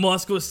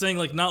 Musk was saying,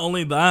 like, not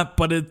only that,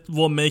 but it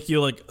will make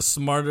you, like,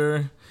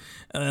 smarter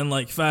and,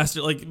 like,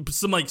 faster. Like,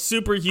 some, like,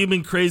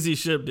 superhuman crazy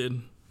shit,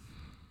 dude.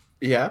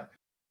 Yeah?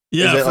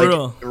 Yeah, is it, for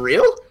real.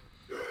 Real?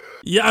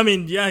 Yeah, I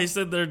mean, yeah, he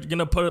said they're going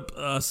to put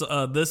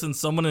this in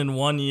someone in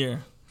 1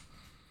 year.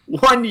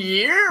 1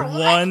 year? What?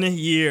 1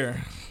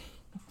 year.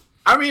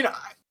 I mean,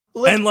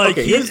 and like,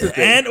 okay, here's the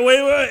thing. And wait,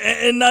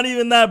 and not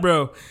even that,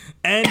 bro.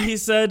 And he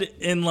said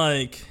in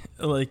like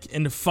like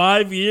in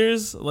 5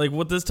 years, like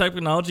with this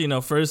technology,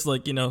 first,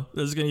 like, they're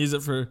just gonna use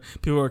it for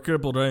people who are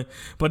crippled, right?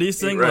 But he's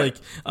saying like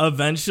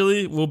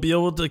eventually we'll be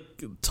able to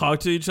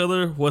talk to each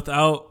other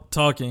without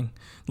talking,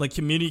 like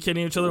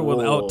communicating each other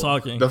without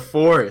talking. The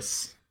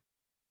Force,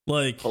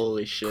 like,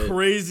 holy shit,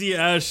 crazy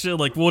ass shit.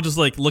 Like we'll just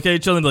like look at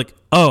each other and be like,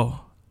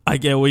 oh, I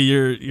get what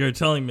you're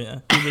telling me.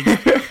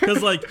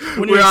 Because like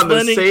when you're on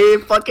the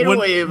same fucking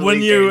wave.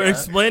 When you're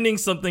explaining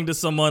something to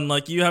someone,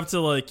 like you have to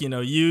like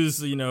use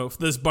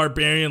this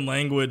barbarian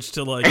language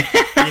to like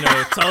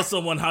tell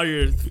someone how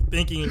you're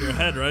thinking in your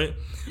head, right?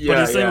 Yeah.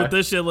 But he's saying with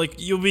this shit, like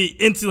you'll be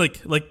into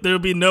like there'll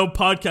be no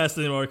podcast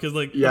anymore because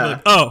like,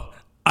 like, oh,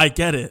 I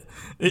get it.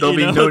 There'll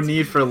be no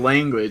need for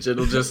language.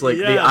 It'll just like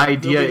the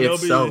idea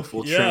itself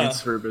will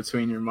transfer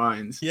between your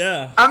minds.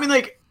 Yeah. I mean,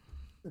 like.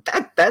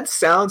 That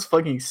sounds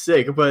fucking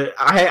sick, but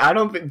I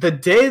don't think the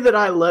day that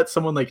I let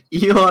someone like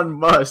Elon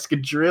Musk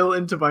drill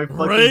into my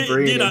fucking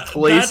brain and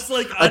place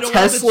a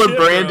Tesla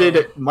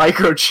branded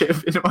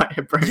microchip in my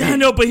brain. Yeah,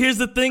 no, but here's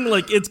the thing,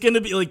 like it's gonna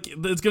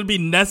be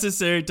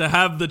necessary to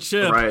have the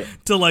chip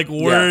to like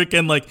work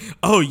and like,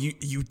 oh,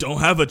 you don't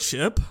have a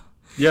chip?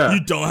 Yeah,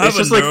 you don't have. It's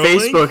just like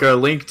Facebook or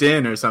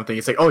LinkedIn or something.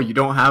 It's like, oh, you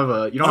don't have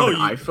an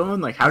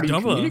iPhone? Like, how do you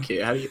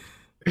communicate? How do you?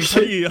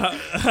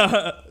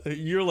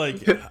 You're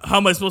like, how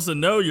am I supposed to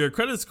know your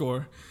credit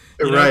score?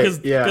 Because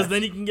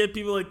then you can get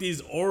people like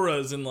these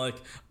auras and like,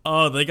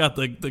 oh, they got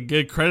the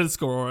good credit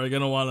score. Are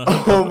gonna want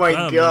to? Oh my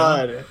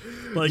god!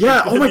 Like,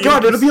 oh my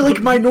god! It'll be like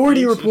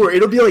Minority Report.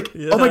 It'll be like,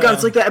 oh my god!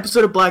 It's like that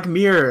episode of Black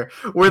Mirror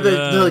where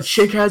the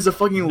chick has a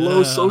fucking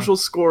low social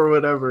score or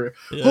whatever.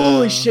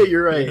 Holy shit!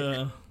 You're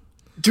right,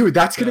 dude.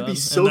 That's gonna be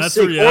so and that's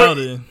sick.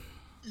 Reality.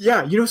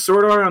 Yeah,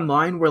 Sword Art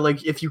Online, where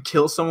like if you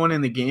kill someone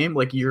in the game,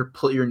 like your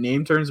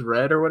name turns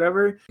red or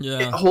whatever.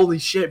 Yeah. Holy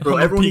shit, bro!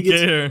 Everyone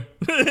gets.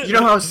 You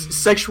know how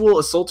sexual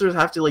assaulters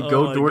have to like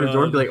go door to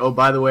door and be like, "Oh,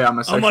 by the way, I'm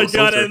a sexual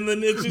assaulter." And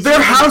then it's just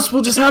their house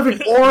will just have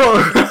an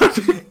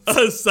aura.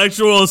 A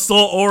sexual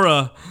assault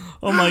aura.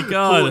 Oh my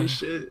god! Holy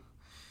shit!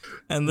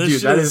 And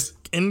this shit is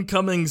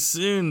incoming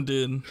soon,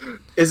 dude.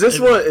 Is this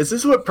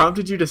what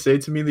prompted you to say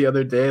to me the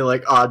other day?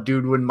 Like,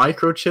 dude, when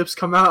microchips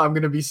come out, I'm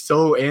gonna be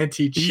so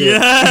anti-chip.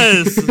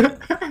 Yes.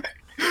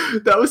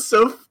 That was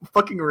so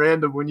fucking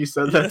random when you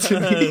said that to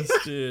me. Yes,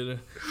 dude.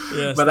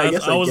 Yes, but I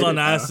guess I was on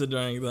acid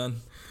during then,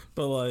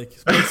 but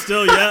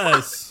still,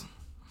 yes.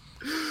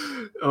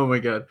 Oh my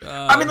god.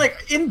 I mean,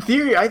 like, in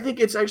theory, I think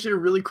it's actually a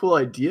really cool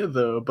idea,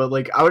 though. But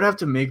like, I would have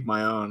to make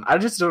my own. I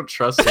just don't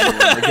trust anyone.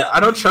 Like, I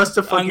don't trust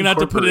a fucking. I'm gonna have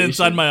to put it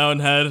inside my own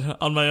head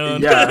on my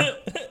own. Yeah.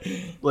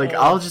 Like,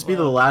 I'll just be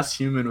the last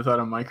human without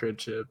a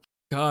microchip.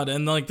 God,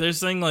 and like, they're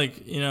saying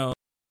like,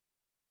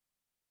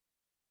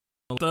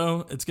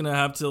 though it's gonna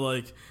have to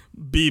like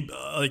be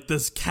like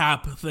this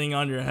cap thing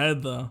on your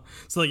head though.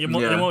 So like, it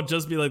won't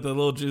just be like the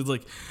little dudes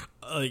like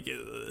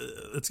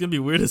it's gonna be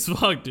weird as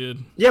fuck,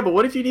 dude. Yeah, but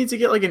what if you need to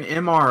get like an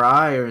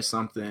MRI or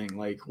something?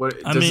 Like,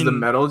 what does the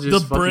metal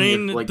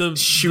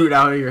just shoot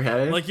out of your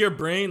head? Like your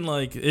brain,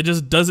 like it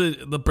just does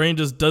it. The brain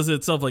just does it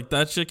itself. Like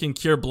that shit can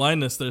cure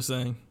blindness. They're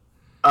saying.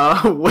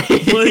 Oh wait!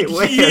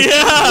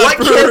 Yeah, what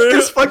can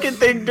this fucking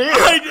thing do?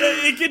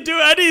 It can do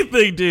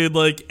anything, dude.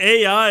 Like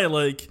AI,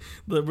 like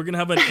we're gonna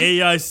have an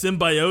AI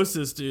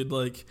symbiosis, dude.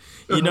 Like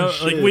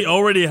like we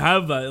already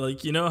have that.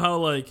 Like how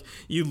like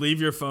you leave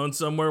your phone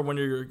somewhere when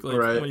you're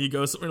like when you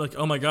go somewhere, like,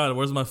 oh my god,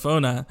 where's my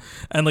phone at?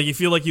 And like you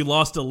feel like you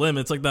lost a limb.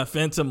 It's like that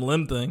phantom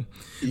limb thing.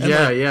 And,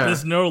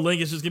 this neural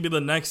link is just gonna be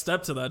the next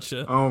step to that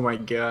shit. Oh my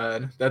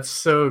god, that's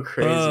so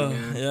crazy,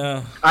 man.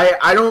 Yeah,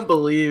 I don't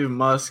believe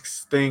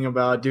Musk's thing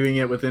about doing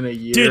it within a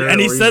year, dude. And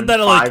he said that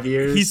 5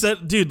 years. He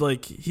said, dude,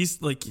 like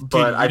he's like, dude,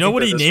 you know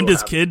what he named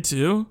his kid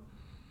too?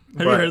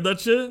 Have you heard that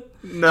shit?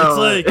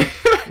 No. It's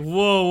like,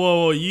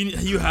 whoa,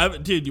 you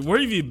haven't, dude. Where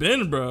have you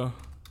been, bro?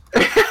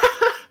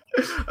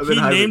 He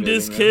named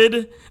his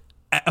kid,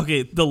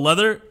 the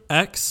letter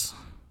X,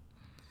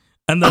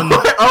 and then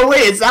oh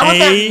wait, is that what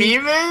that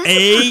meme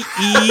is?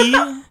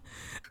 AE,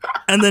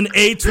 and then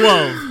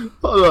A12.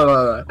 Hold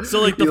on.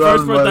 So like the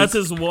first part, that's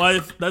his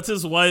wife. That's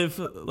his wife,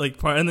 like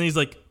part, and then he's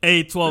like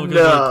A12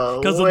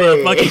 because of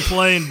the fucking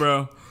plane,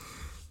 bro.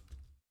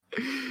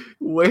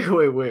 Wait.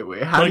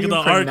 How do you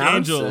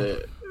pronounce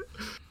it?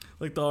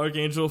 Like the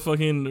Archangel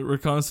fucking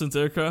reconnaissance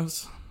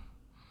aircrafts.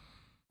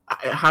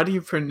 How do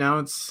you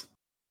pronounce?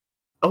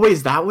 Oh wait,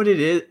 is that what it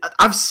is?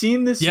 I've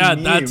seen this. Yeah,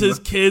 meme. That's his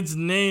kid's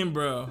name,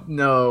 bro.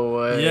 No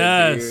way.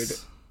 Yes. Dude.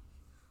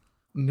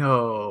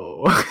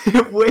 No.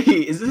 Wait,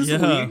 is this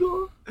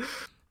legal?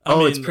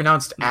 It's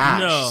pronounced Ash,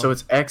 no. So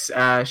it's X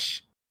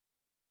Ash.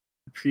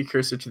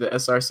 Precursor to the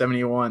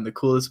SR-71, the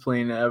coolest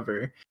plane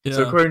ever. Yeah.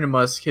 So according to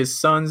Musk, his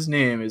son's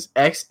name is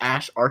X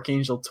Ash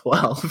Archangel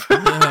 12.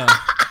 Yeah.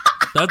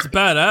 That's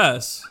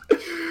badass.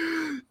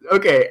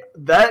 Okay,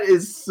 that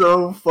is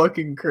so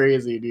fucking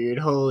crazy, dude.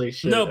 Holy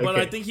shit. No, but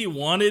I think he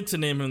wanted to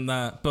name him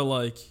that, but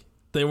like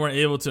they weren't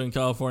able to in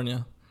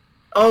California.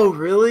 Oh,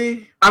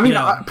 really? I mean,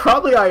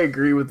 probably I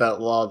agree with that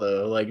law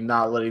though. Like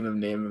not letting them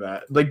name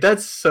that. Like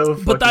that's so.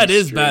 But that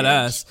is strange.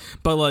 badass.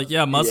 But like,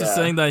 yeah, Musk is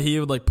saying that he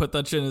would like put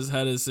that shit in his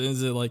head as soon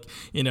as it like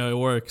it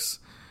works.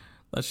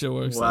 That shit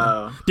works.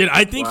 Wow, though. Dude,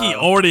 I think he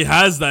already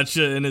has that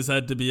shit in his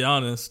head. To be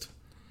honest.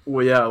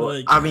 Well, yeah.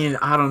 Like, I mean,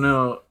 I don't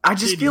know. I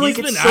just feel like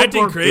it's so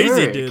acting barbaric.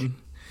 Crazy, dude.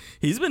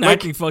 He's been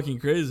acting fucking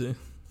crazy.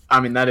 I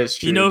mean, that is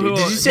true. You know who?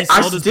 Did you say?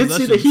 I did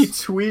see that he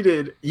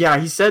tweeted. Yeah,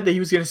 he said that he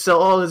was going to sell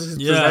all his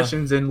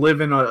possessions and live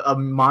in a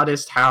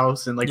modest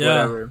house and like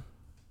whatever.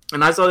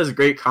 And I saw this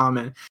great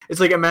comment. It's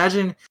like,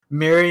 imagine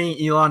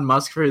marrying Elon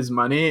Musk for his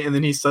money, and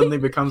then he suddenly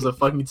becomes a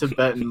fucking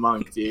Tibetan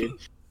monk, dude.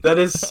 That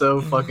is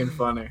so fucking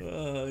funny.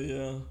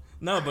 Yeah.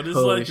 No, but it's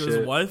like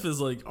his wife is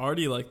like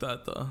already like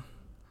that though.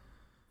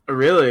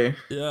 Really?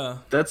 Yeah.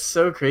 That's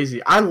so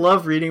crazy. I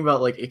love reading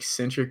about like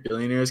eccentric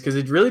billionaires because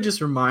it really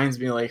just reminds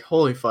me like,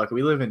 holy fuck,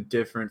 we live in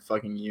different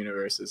fucking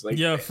universes. Like,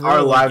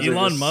 our lives are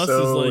Elon Musk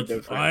so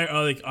is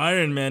like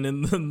Iron Man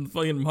in the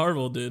fucking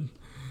Marvel, dude.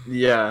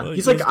 Yeah, like,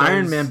 he's like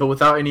Iron Man, but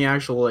without any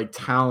actual like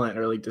talent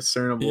or like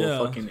discernible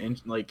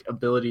fucking like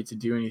ability to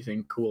do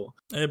anything cool.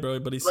 Hey, bro,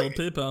 but he sold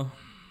PayPal.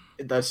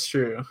 That's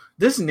true.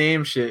 This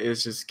name shit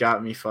is just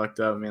got me fucked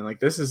up, man.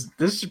 Like this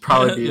should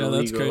probably be illegal.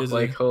 That's crazy.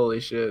 Like holy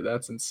shit,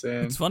 that's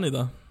insane. It's funny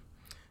though.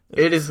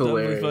 It is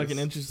hilarious. Fucking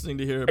interesting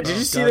to hear about. Did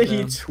you see that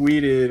he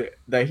tweeted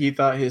that he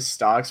thought his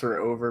stocks were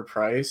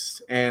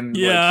overpriced and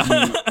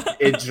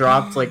it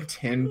dropped like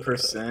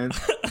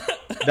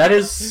 10%? That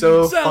is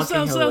so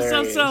fucking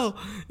hilarious. Sell.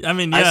 I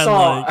mean, yeah, I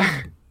saw,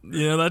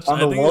 you know, that's on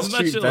the Wall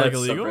Street Bets like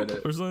illegal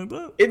subreddit or something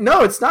like that.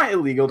 No, it's not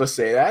illegal to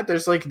say that.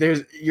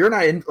 You're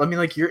not. I mean,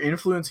 like you're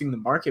influencing the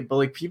market, but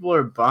like people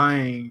are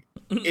buying.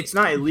 It's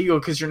not illegal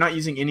because you're not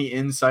using any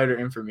insider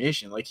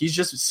information. Like he's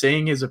just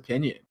saying his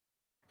opinion.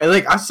 And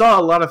like I saw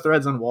a lot of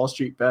threads on Wall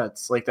Street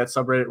Bets, like that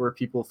subreddit where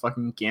people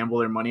fucking gamble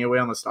their money away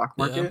on the stock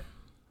market. Yeah.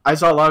 I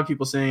saw a lot of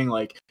people saying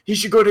like he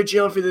should go to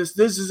jail for this.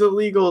 This is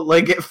illegal.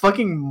 Like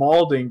fucking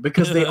maulding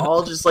because they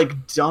all just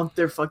like dumped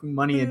their fucking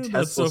money in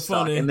Tesla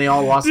stock and they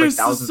all lost like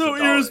thousands of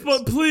dollars.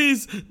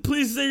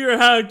 Please say you're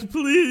hacked.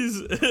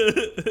 Please,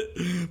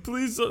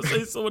 please don't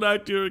say someone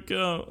hacked your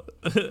account.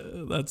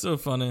 That's so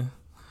funny.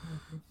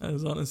 That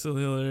is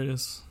honestly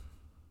hilarious.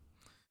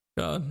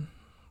 God,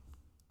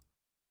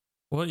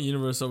 what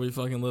universe are we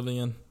fucking living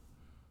in?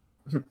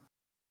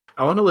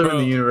 I want to live in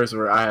the universe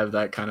where I have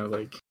that kind of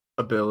like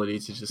ability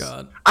to just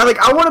I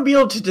want to be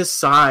able to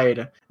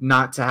decide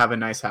not to have a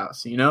nice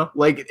house, you know,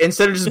 like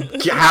instead of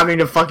just having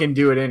to fucking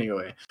do it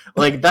anyway.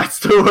 Like that's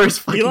the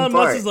worst fucking Elon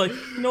part. Musk is like,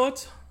 you know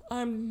what,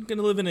 I'm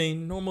gonna live in a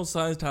normal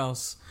sized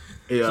house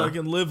so I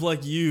can live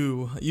like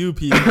you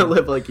people.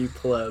 Live like you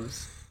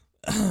plebs.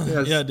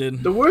 Yes. Yeah,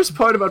 dude. The worst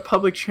part about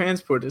public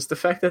transport is the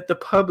fact that the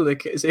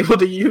public is able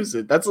to use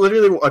it. That's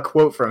literally a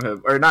quote from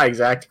him, or not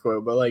exact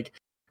quote, but like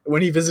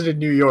when he visited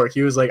New York,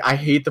 he was like, I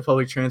hate the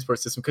public transport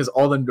system because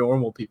all the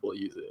normal people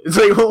use it. It's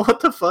like, well, what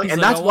the fuck?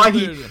 And that's why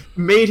he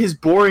made his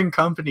boring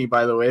company,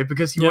 by the way,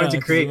 because he wanted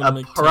to create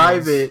a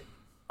private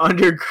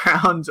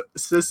underground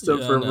system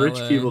for rich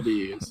people to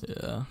use.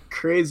 Yeah.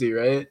 Crazy,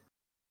 right?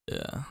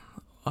 Yeah.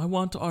 I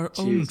want our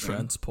own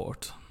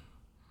transport.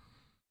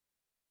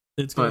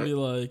 It's going to be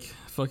like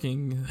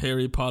fucking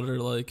Harry Potter,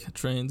 like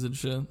trains and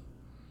shit.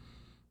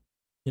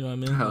 You know what I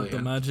mean? Like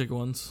the magic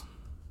ones.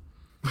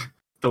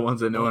 The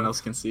ones that no one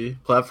else can see.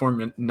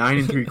 Platform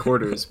 9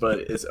 3/4, but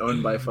it's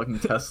owned by fucking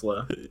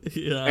Tesla.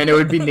 Yeah. And it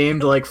would be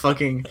named like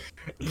fucking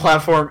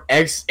Platform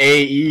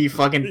XAE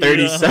fucking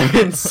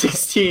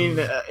 3716.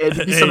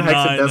 It'd be some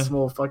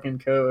hexadecimal fucking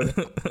code.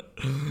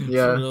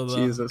 Yeah,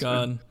 Jesus.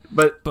 God. Man.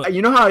 But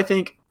you know how I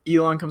think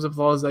Elon comes up with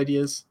all his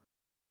ideas?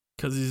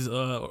 Because he's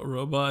a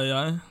robot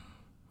AI?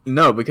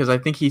 No, because I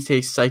think he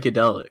takes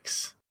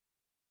psychedelics.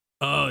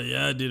 Oh,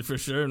 yeah, dude, for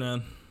sure,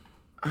 man.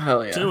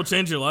 Hell yeah. It will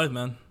change your life,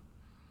 man.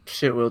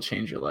 Shit will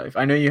change your life.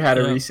 I know you had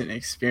a recent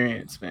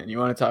experience, man. You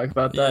want to talk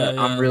about that?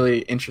 Yeah. I'm really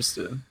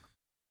interested.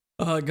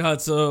 Oh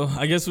God, so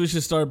I guess we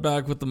should start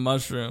back with the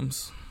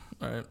mushrooms.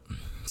 All right.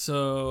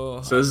 So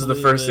this is the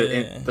first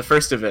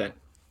event.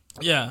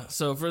 Yeah.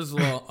 So first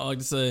of all, I'd like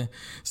to say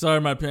sorry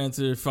my parents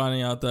are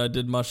finding out that I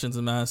did mushrooms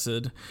and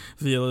acid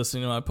via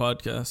listening to my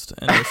podcast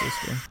and your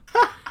sister.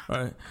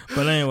 All right.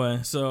 But anyway,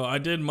 so I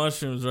did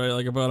mushrooms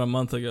like about a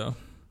month ago,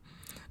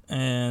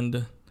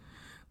 and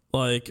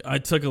like I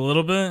took a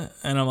little bit,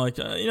 and I'm like,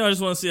 I just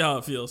want to see how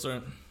it feels,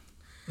 right?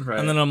 Right.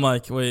 And then I'm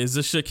like, wait, is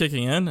this shit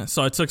kicking in?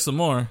 So I took some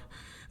more,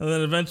 and then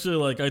eventually,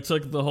 like, I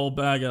took the whole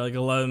bag at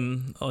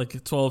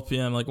like 12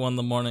 p.m., like 1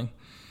 a.m. All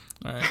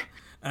right,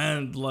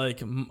 and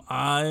like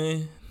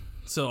I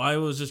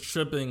was just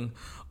tripping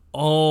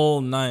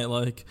all night.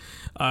 Like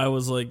I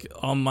was like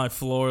on my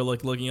floor,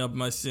 like looking up at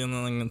my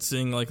ceiling and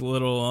seeing like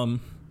little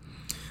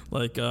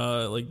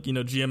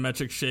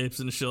geometric shapes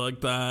and shit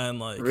like that, and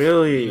like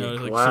really,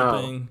 wow.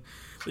 Tripping.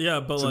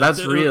 Yeah, but so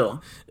that's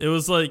real. It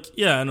was like,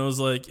 yeah, and it was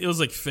like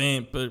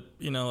faint, but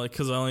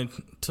because I only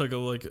took a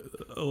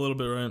little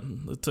bit, right?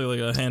 It took like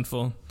a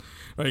handful.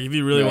 Like if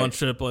you really want to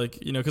trip,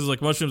 because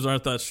like mushrooms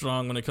aren't that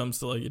strong when it comes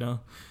to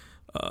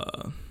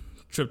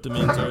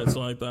tryptamines or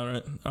something like that,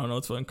 right? I don't know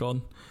what's fucking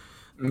called.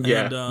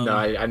 Yeah, no,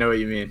 I know what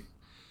you mean.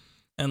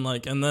 And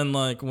then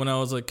when I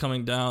was like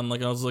coming down,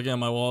 like I was looking at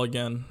my wall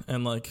again,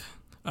 and like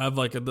I have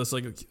like this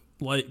like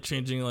light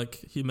changing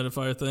like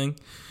humidifier thing,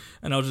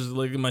 and I was just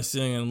looking at my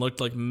ceiling and it looked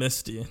like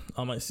misty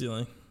on my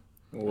ceiling.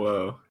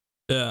 Whoa.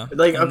 Yeah.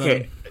 Like,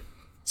 okay.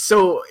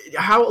 So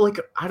how, like,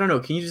 I don't know,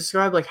 can you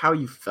describe like how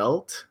you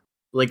felt?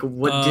 Like,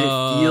 what did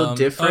it feel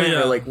different,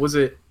 or like was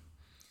it?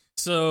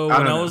 So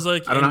when I was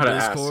like in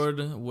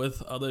Discord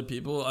with other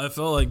people, I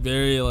felt like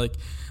very like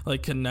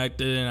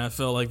connected, and I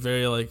felt like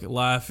very like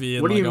laughy.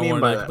 And, what do you mean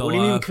by that? What do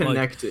you mean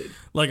connected?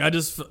 Like I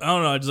don't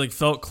know. I just like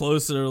felt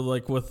closer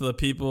like with the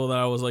people that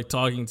I was like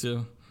talking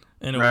to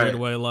in a weird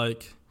way.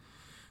 Like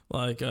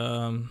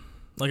I'm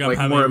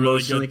having more a really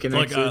emotionally good,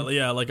 connected.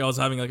 like I was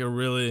having like a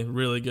really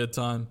really good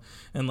time,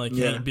 and like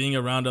being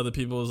around other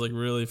people was like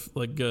really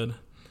like good.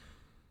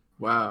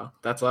 Wow,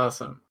 that's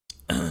awesome.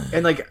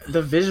 And like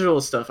the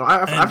visual stuff,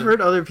 I've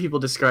heard other people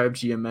describe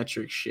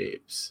geometric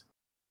shapes.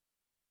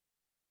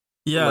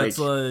 Yeah, like, it's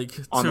like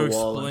to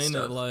explain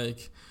it,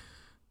 like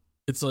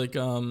it's like I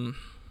don't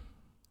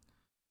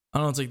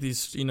know, it's like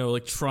these, you know,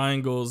 like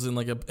triangles in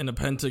like in a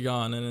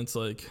pentagon, and it's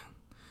like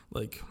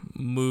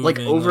moving, like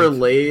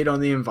overlaid on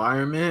the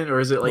environment,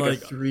 or is it like a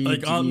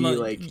 3D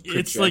like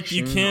it's like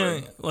you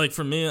can't like,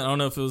 for me, I don't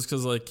know if it was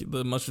because like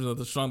the mushrooms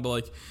are strong, but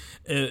like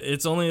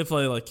it's only if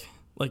I like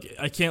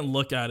I can't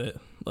look at it,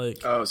 like,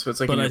 oh, so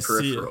it's like in your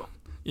peripheral.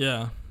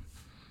 Yeah.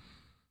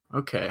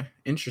 Okay,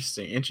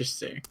 interesting. And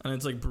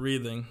it's like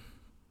breathing.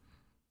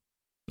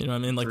 You know what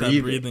I mean? Like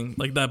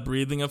that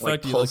breathing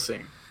effect. Like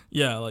pulsing. Like,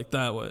 yeah, like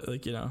that way,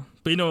 like, you know.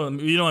 But you know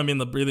what I mean,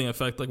 the breathing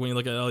effect, like when you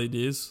look at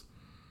LEDs.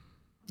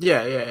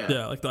 Yeah.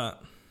 Yeah, like that.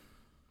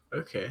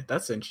 Okay,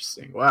 that's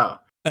interesting.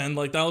 Wow. And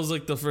like that was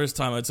like the first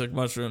time I took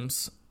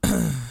mushrooms.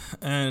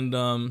 And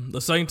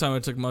the second time I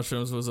took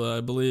mushrooms was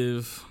I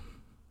believe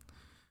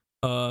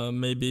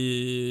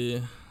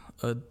maybe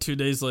 2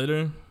 days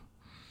later.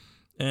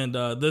 And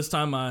this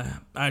time I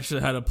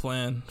actually had a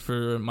plan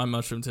for my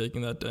mushroom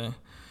taking that day.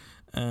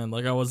 And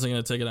like I wasn't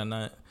going to take it at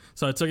night.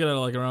 So I took it at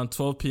like around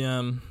 12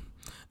 p.m.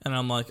 And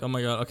I'm like, oh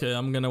my God, okay,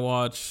 I'm going to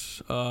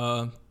watch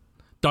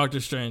Doctor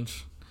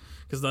Strange.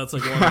 Because that's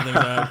like one of the things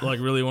I like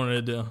really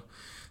wanted to do.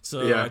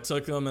 So I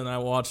took them and I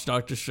watched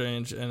Doctor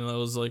Strange, and it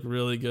was like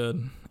really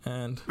good.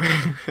 And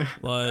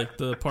like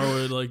the part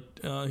where like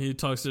he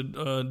talks to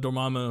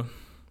Dormammu.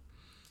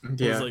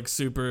 It was like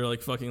super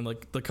like fucking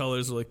like the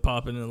colors were like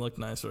popping and it looked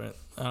nice, right?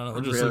 I don't know,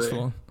 it just looks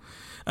cool.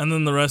 And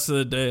then the rest of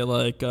the day,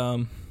 like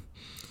you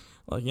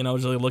know, I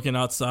was like looking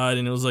outside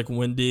and it was like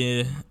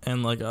windy,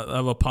 and like I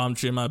have a palm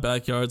tree in my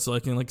backyard, so I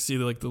can like see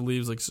like the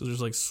leaves like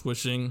just like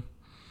swishing,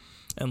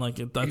 and like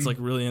that's like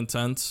really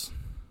intense.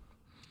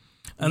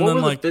 And what then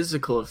were like the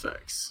physical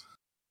effects?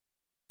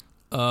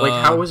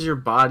 Like how was your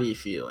body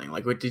feeling?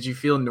 Like what did you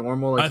feel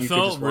normal? Like I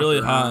felt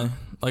really high.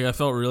 Like I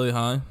felt really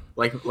high.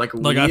 Like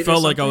I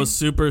felt like I was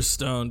super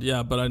stoned.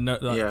 Yeah, but I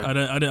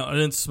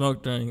didn't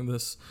smoke during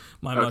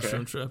my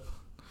mushroom trip.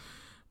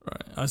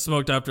 Right, I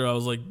smoked after I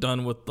was like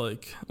done with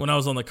like when I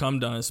was on the come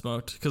down. I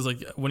smoked because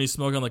like when you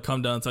smoke on the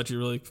come down, it's actually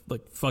really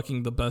like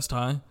fucking the best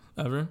high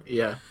ever.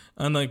 Yeah,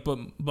 and like but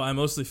I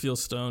mostly feel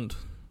stoned.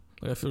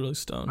 Like I feel really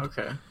stoned.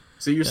 Okay,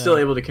 so you're still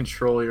able to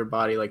control your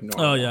body like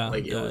normal. Oh yeah,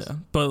 like yeah.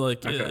 But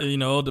like you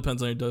know, it all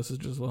depends on your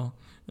dosage as well.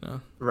 You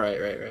know.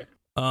 Right.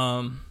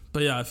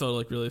 But yeah, I felt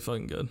like really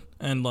fucking good,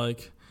 and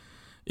like,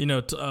 you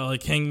know,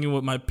 like hanging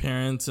with my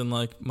parents and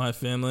like my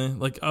family,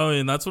 like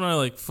and that's when I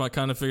like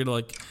kind of figured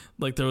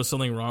like there was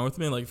something wrong with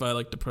me, like if I had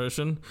like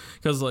depression,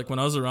 because like when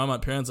I was around my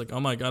parents, like oh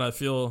my God, I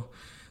feel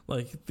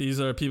like these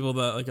are people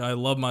that like I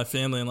love my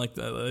family and like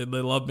they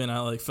love me, and I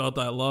like felt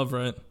that love,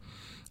 right?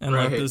 And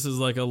like this is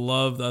like a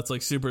love that's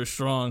like super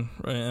strong,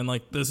 right? And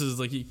like this is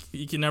like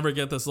you can never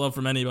get this love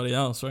from anybody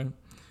else, right?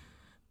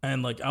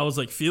 And like I was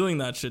like feeling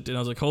that shit, dude. I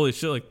was like, holy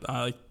shit,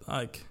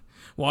 like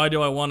why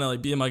do I want to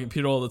like be in my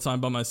computer all the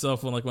time by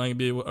myself when I can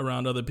be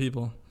around other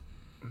people?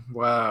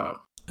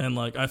 Wow. And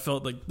like I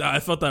felt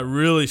that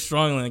really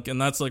strongly, like,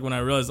 and that's like when I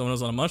realized that when I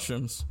was on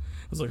mushrooms,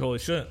 I was like, holy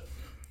shit.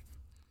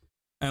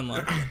 And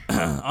like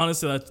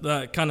honestly,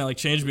 that kind of like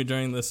changed me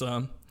during this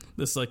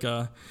like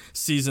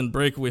season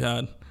break we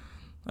had.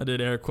 I did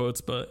air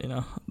quotes, but you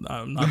know,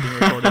 I'm not being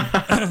recorded.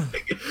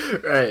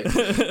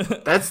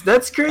 Right.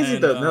 That's crazy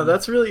though. No,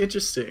 that's really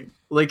interesting.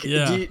 Like,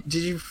 did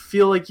you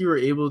feel like you were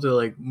able to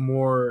like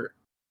more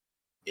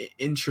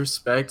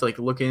introspect, like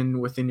look in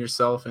within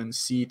yourself and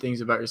see things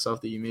about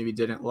yourself that you maybe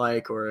didn't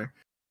like or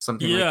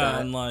something like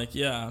that? And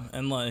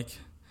like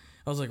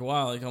I was like,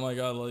 wow, like oh my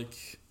God,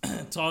 like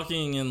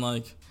talking and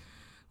like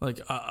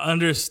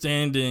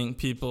understanding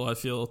people, I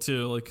feel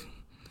too, like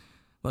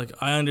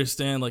I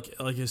understand like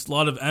it's a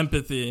lot of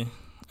empathy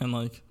and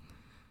like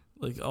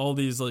all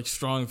these like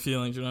strong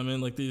feelings, you know what I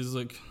mean? Like these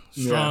like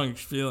strong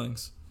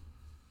feelings.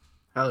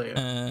 Hell yeah.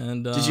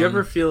 And did you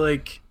ever feel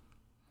like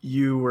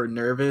you were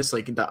nervous,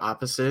 like the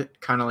opposite,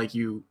 kind of like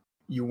you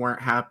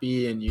weren't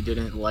happy and you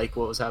didn't like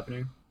what was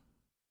happening?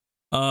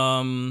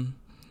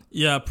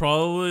 Yeah,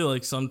 probably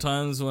like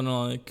sometimes when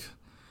like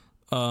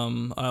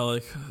I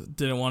like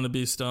didn't want to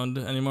be stoned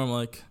anymore. I'm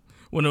like,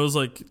 when it was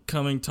like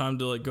coming time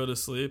to like go to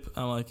sleep,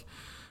 I'm like,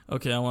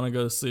 okay, I want to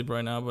go to sleep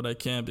right now, but I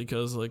can't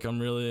because like I'm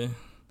really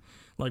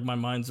like my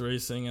mind's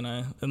racing and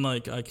I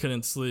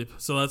couldn't sleep.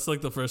 So that's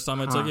like the first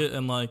time I took it,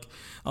 and like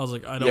I was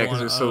like, I don't want to. Yeah,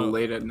 because it was so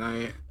late at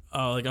night.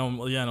 And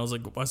I was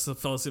like, I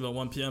fell asleep at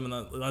 1 p.m.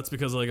 and that's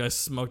because like I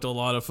smoked a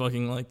lot of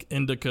fucking like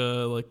indica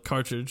like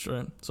cartridge,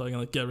 right? So I can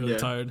like get really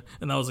tired,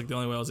 and that was like the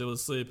only way I was able to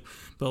sleep.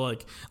 But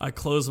like I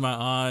closed my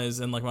eyes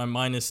and like my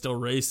mind is still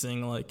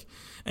racing, like,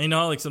 and you know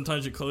how, like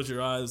sometimes you close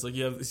your eyes, like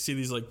you see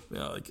these like, you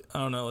know, like I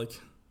don't know,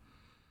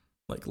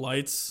 like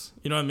lights,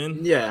 you know what I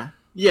mean? Yeah.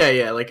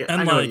 Like,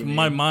 and like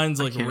my mind's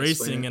like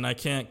racing and I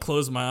can't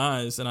close my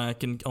eyes and I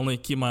can only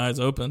keep my eyes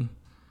open.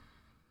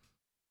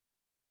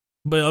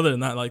 But other than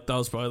that, like that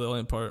was probably the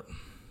only part.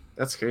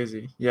 That's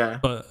crazy. Yeah.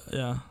 But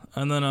yeah,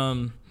 and then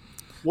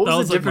what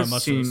was the like difference my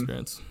mushroom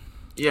experience.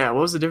 Yeah,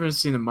 what was the difference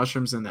between the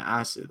mushrooms and the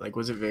acid? Like,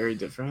 was it very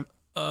different?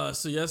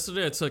 So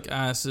yesterday I took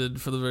acid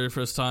for the very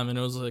first time, and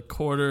it was like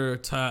quarter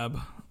tab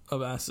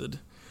of acid,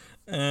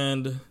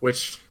 and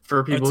which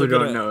for people who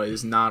don't know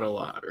is not a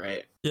lot,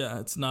 right? Yeah,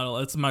 it's not a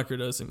lot. It's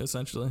microdosing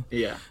essentially.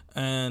 Yeah.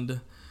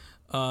 And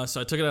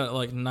so I took it at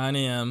like 9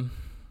 a.m.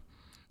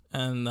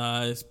 and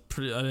I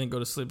didn't go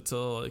to sleep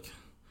until like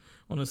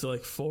I want to say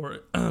like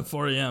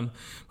 4 a.m.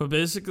 But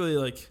basically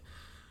like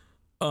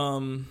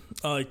I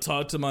like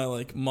talked to my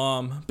like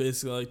mom,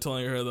 basically like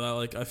telling her that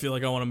like I feel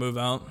like I want to move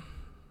out,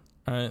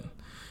 right?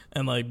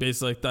 And like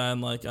basically like that,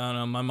 and like I don't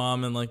know, my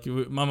mom and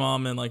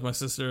like my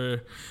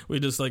sister, we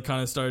just like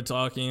kind of started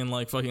talking and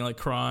like fucking like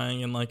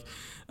crying and like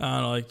I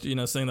don't know, like, you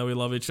know, saying that we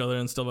love each other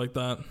and stuff like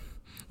that,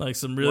 like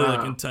some really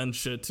like intense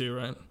shit too,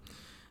 right?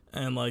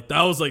 And like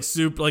that was like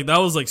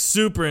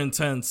super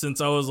intense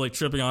since I was like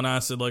tripping on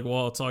acid like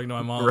while talking to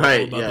my mom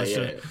about this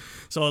shit. Yeah.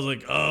 So I was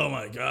like, oh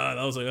my god,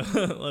 I was like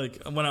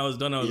like when I was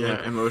done, I was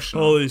like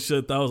emotional. Holy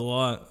shit, that was a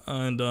lot.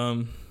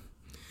 And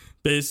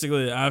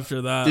basically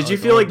after that, did you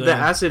feel like the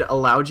acid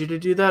allowed you to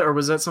do that, or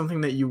was that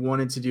something that you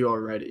wanted to do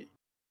already?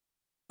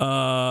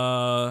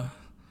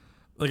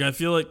 Like I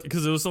feel like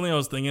because it was something I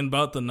was thinking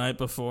about the night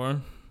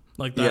before,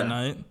 like that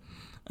night.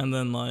 And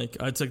then like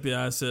I took the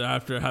acid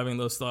after having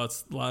those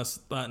thoughts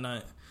that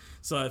night,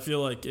 so I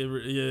feel like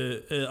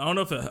it I don't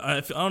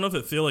know if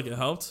it feel like it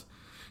helped,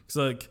 because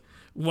like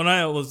when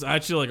I was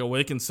actually like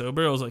awake and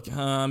sober, I was like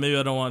maybe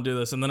I don't want to do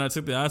this, and then I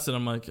took the acid.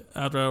 I'm like,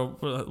 after I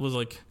was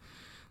like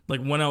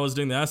when I was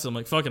doing the acid, I'm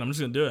like, fuck it, I'm just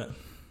gonna do it.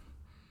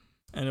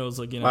 And it was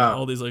like, you know,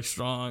 all these like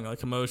strong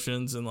like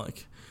emotions, and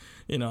like,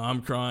 you know,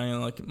 I'm crying,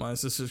 like my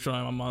sister's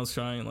crying, my mom's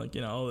crying, like,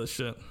 you know, all this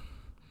shit.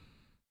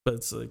 But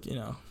it's like, you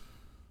know,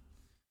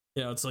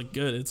 it's like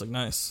good. It's like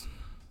nice.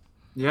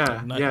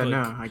 Yeah, like, yeah, like,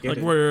 no, I get like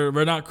it.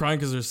 We're not crying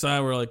because we're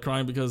sad. We're like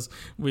crying because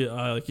we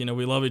like, you know,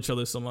 we love each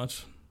other so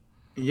much.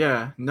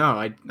 Yeah, no,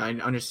 I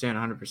understand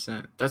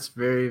 100%. That's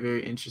very,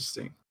 very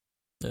interesting.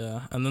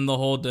 Yeah, and then the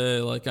whole day,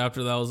 like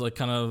after that, I was like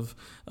kind of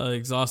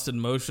exhausted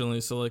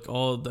emotionally. So like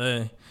all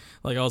day,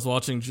 like I was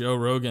watching Joe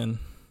Rogan.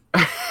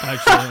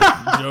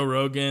 Actually, Joe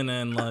Rogan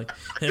and like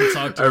him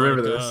talk to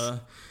like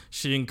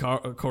Sheen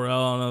Corell,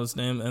 I don't know his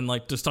name, and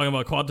like just talking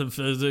about quantum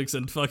physics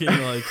and fucking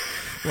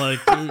like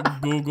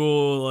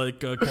Google like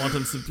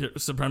quantum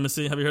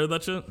supremacy. Have you heard of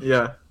that shit?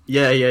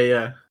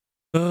 Yeah.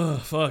 Oh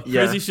fuck,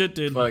 crazy shit,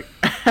 dude. Fuck.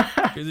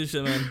 Crazy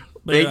shit, man.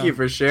 But Thank you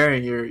for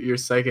sharing your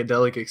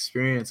psychedelic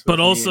experience. But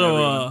also,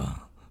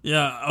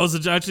 I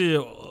was actually,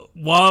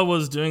 while I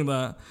was doing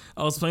that,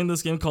 I was playing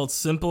this game called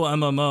Simple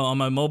MMO on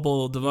my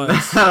mobile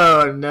device.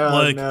 Oh no,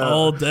 like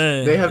all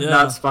day. They have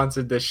not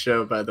sponsored this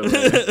show, by the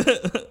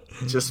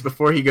way. Just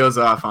before he goes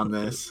off on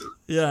this.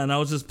 Yeah, and I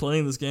was just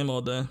playing this game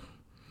all day,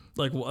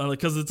 like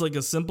because it's like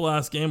a simple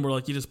ass game where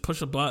like you just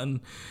push a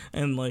button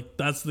and like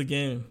that's the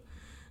game,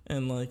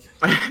 and like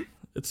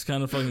it's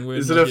kind of fucking weird.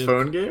 Is it a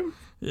phone game?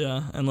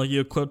 Yeah, and like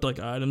you equip like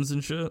items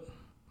and shit.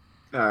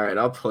 All right,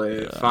 I'll play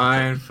it.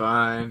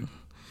 Fine.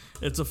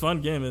 It's a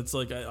fun game. It's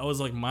like I was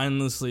like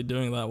mindlessly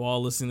doing that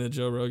while listening to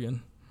Joe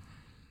Rogan,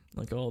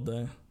 like all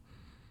day,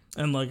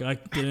 and like I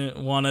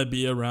didn't want to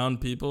be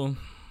around people,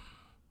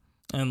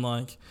 and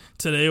like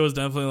today was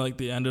definitely like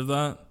the end of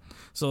that.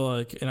 So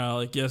like, you know,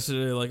 like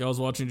yesterday, like I was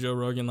watching Joe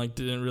Rogan, like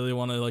didn't really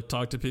want to like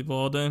talk to people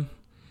all day.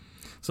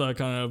 So I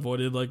kind of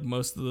avoided like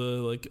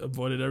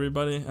avoided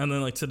everybody. And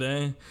then like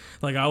today,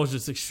 like I was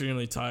just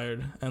extremely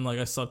tired and like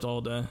I slept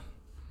all day.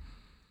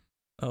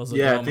 I was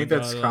like, I think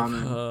that's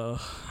common.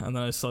 And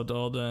then I slept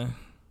all day.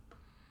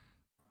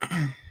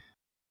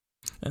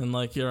 And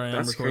like here I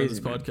am recording this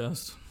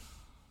podcast.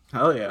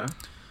 Hell yeah.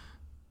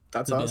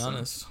 That's awesome. To be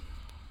honest.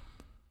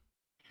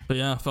 But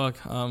yeah, fuck.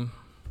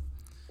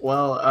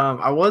 Well,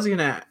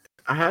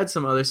 I had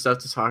some other stuff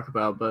to talk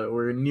about, but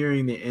we're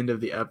nearing the end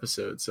of the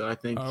episode, so I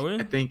think Are we?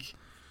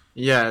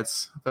 Yeah,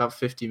 it's about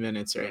 50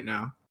 minutes right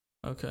now.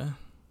 Okay.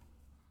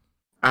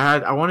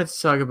 I wanted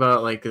to talk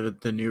about like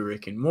the new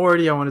Rick and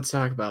Morty. I wanted to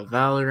talk about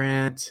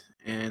Valorant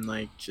and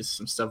like just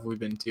some stuff we've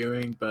been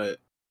doing, but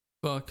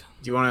fuck.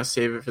 Do you want to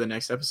save it for the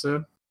next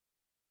episode?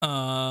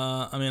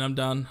 I mean, I'm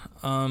done.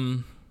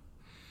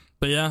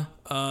 But yeah,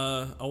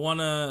 I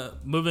want to,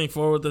 moving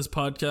forward with this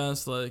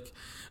podcast, like,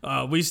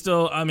 we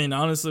still, I mean,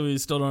 honestly, we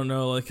still don't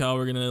know, like, how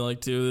we're going to,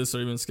 like, do this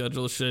or even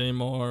schedule shit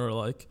anymore, or,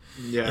 like,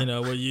 yeah, you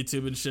know, with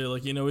YouTube and shit.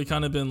 Like, you know, we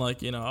kind of been,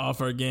 like, you know, off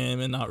our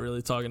game and not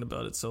really talking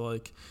about it. So,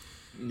 like,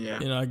 yeah,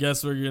 you know, I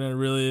guess we're going to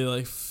really,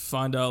 like,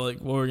 find out, like,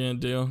 what we're going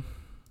to do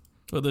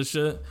with this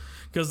shit.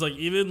 Because, like,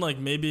 even, like,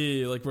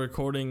 maybe, like,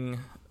 recording,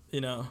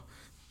 you know,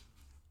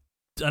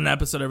 an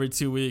episode every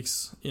 2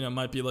 weeks, you know,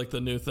 might be, like,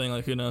 the new thing.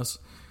 Like, who knows?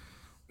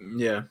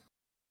 Yeah.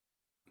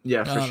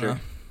 Yeah, for sure.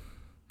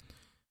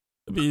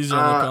 It'd be easier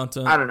on the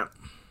content. I don't know.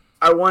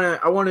 I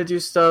want to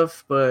do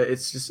stuff, but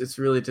it's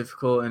really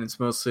difficult, and it's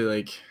mostly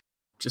like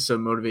just a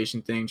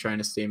motivation thing, trying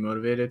to stay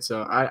motivated.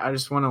 So I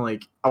just want to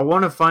I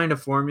want to find a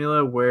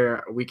formula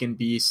where we can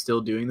be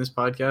still doing this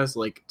podcast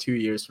like 2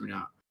 years from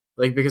now.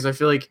 Like, because I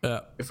feel like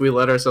if we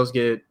let ourselves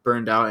get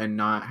burned out and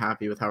not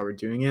happy with how we're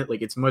doing it,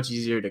 like, it's much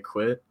easier to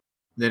quit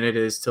than it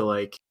is to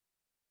like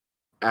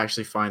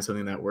actually find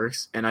something that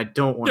works. And I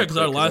don't want to because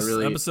our last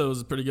episode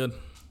was pretty good.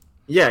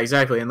 Yeah,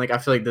 exactly. And like, I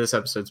feel like this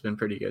episode's been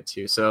pretty good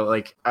too. So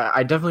like,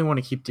 I definitely want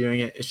to keep doing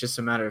it. It's just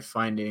a matter of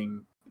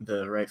finding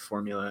the right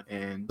formula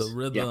and the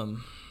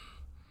rhythm.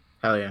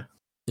 Yeah. Hell yeah.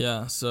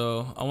 Yeah.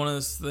 So I want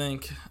to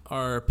thank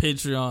our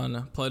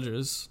Patreon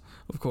pledgers,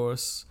 of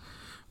course.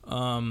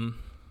 Thank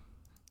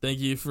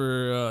you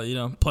for you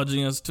know,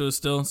 pledging us to us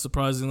still,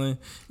 surprisingly,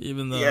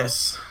 even though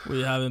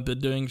we haven't been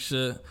doing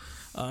shit.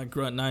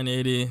 Grunt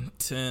 980,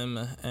 Tim,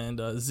 and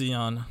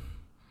Xeon.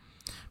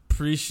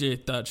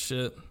 Appreciate that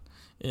shit.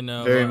 You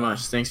know, very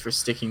much. Thanks for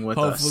sticking with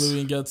us. Hopefully we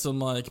can get some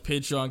like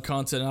Patreon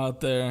content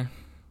out there.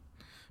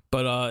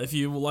 But if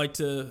you would like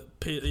to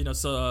pay, you know,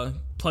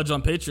 pledge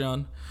on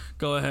Patreon,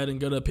 go ahead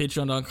and go to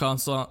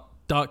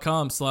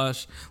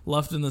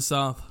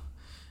patreon.com/leftinthesouth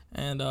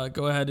and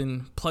go ahead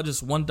and pledge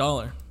us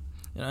 $1.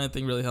 You know,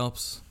 anything really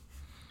helps.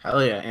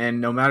 Hell yeah.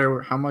 And no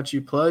matter how much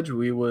you pledge,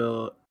 we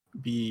will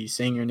be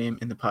saying your name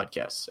in the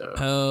podcast. So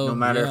no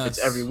matter if it's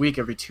every week,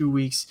 every 2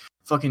 weeks,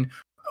 fucking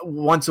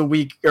once a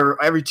week, or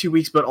every 2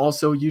 weeks, but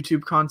also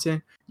YouTube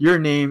content, your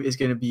name is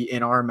going to be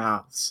in our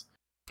mouths,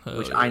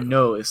 which I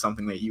know is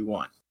something that you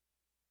want.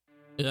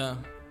 Yeah.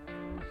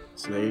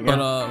 So there you go.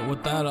 But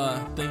with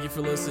that, thank you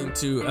for listening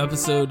to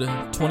episode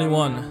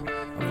 21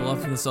 of the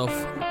Left in the South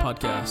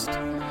podcast.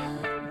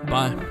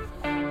 Bye.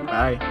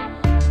 Bye.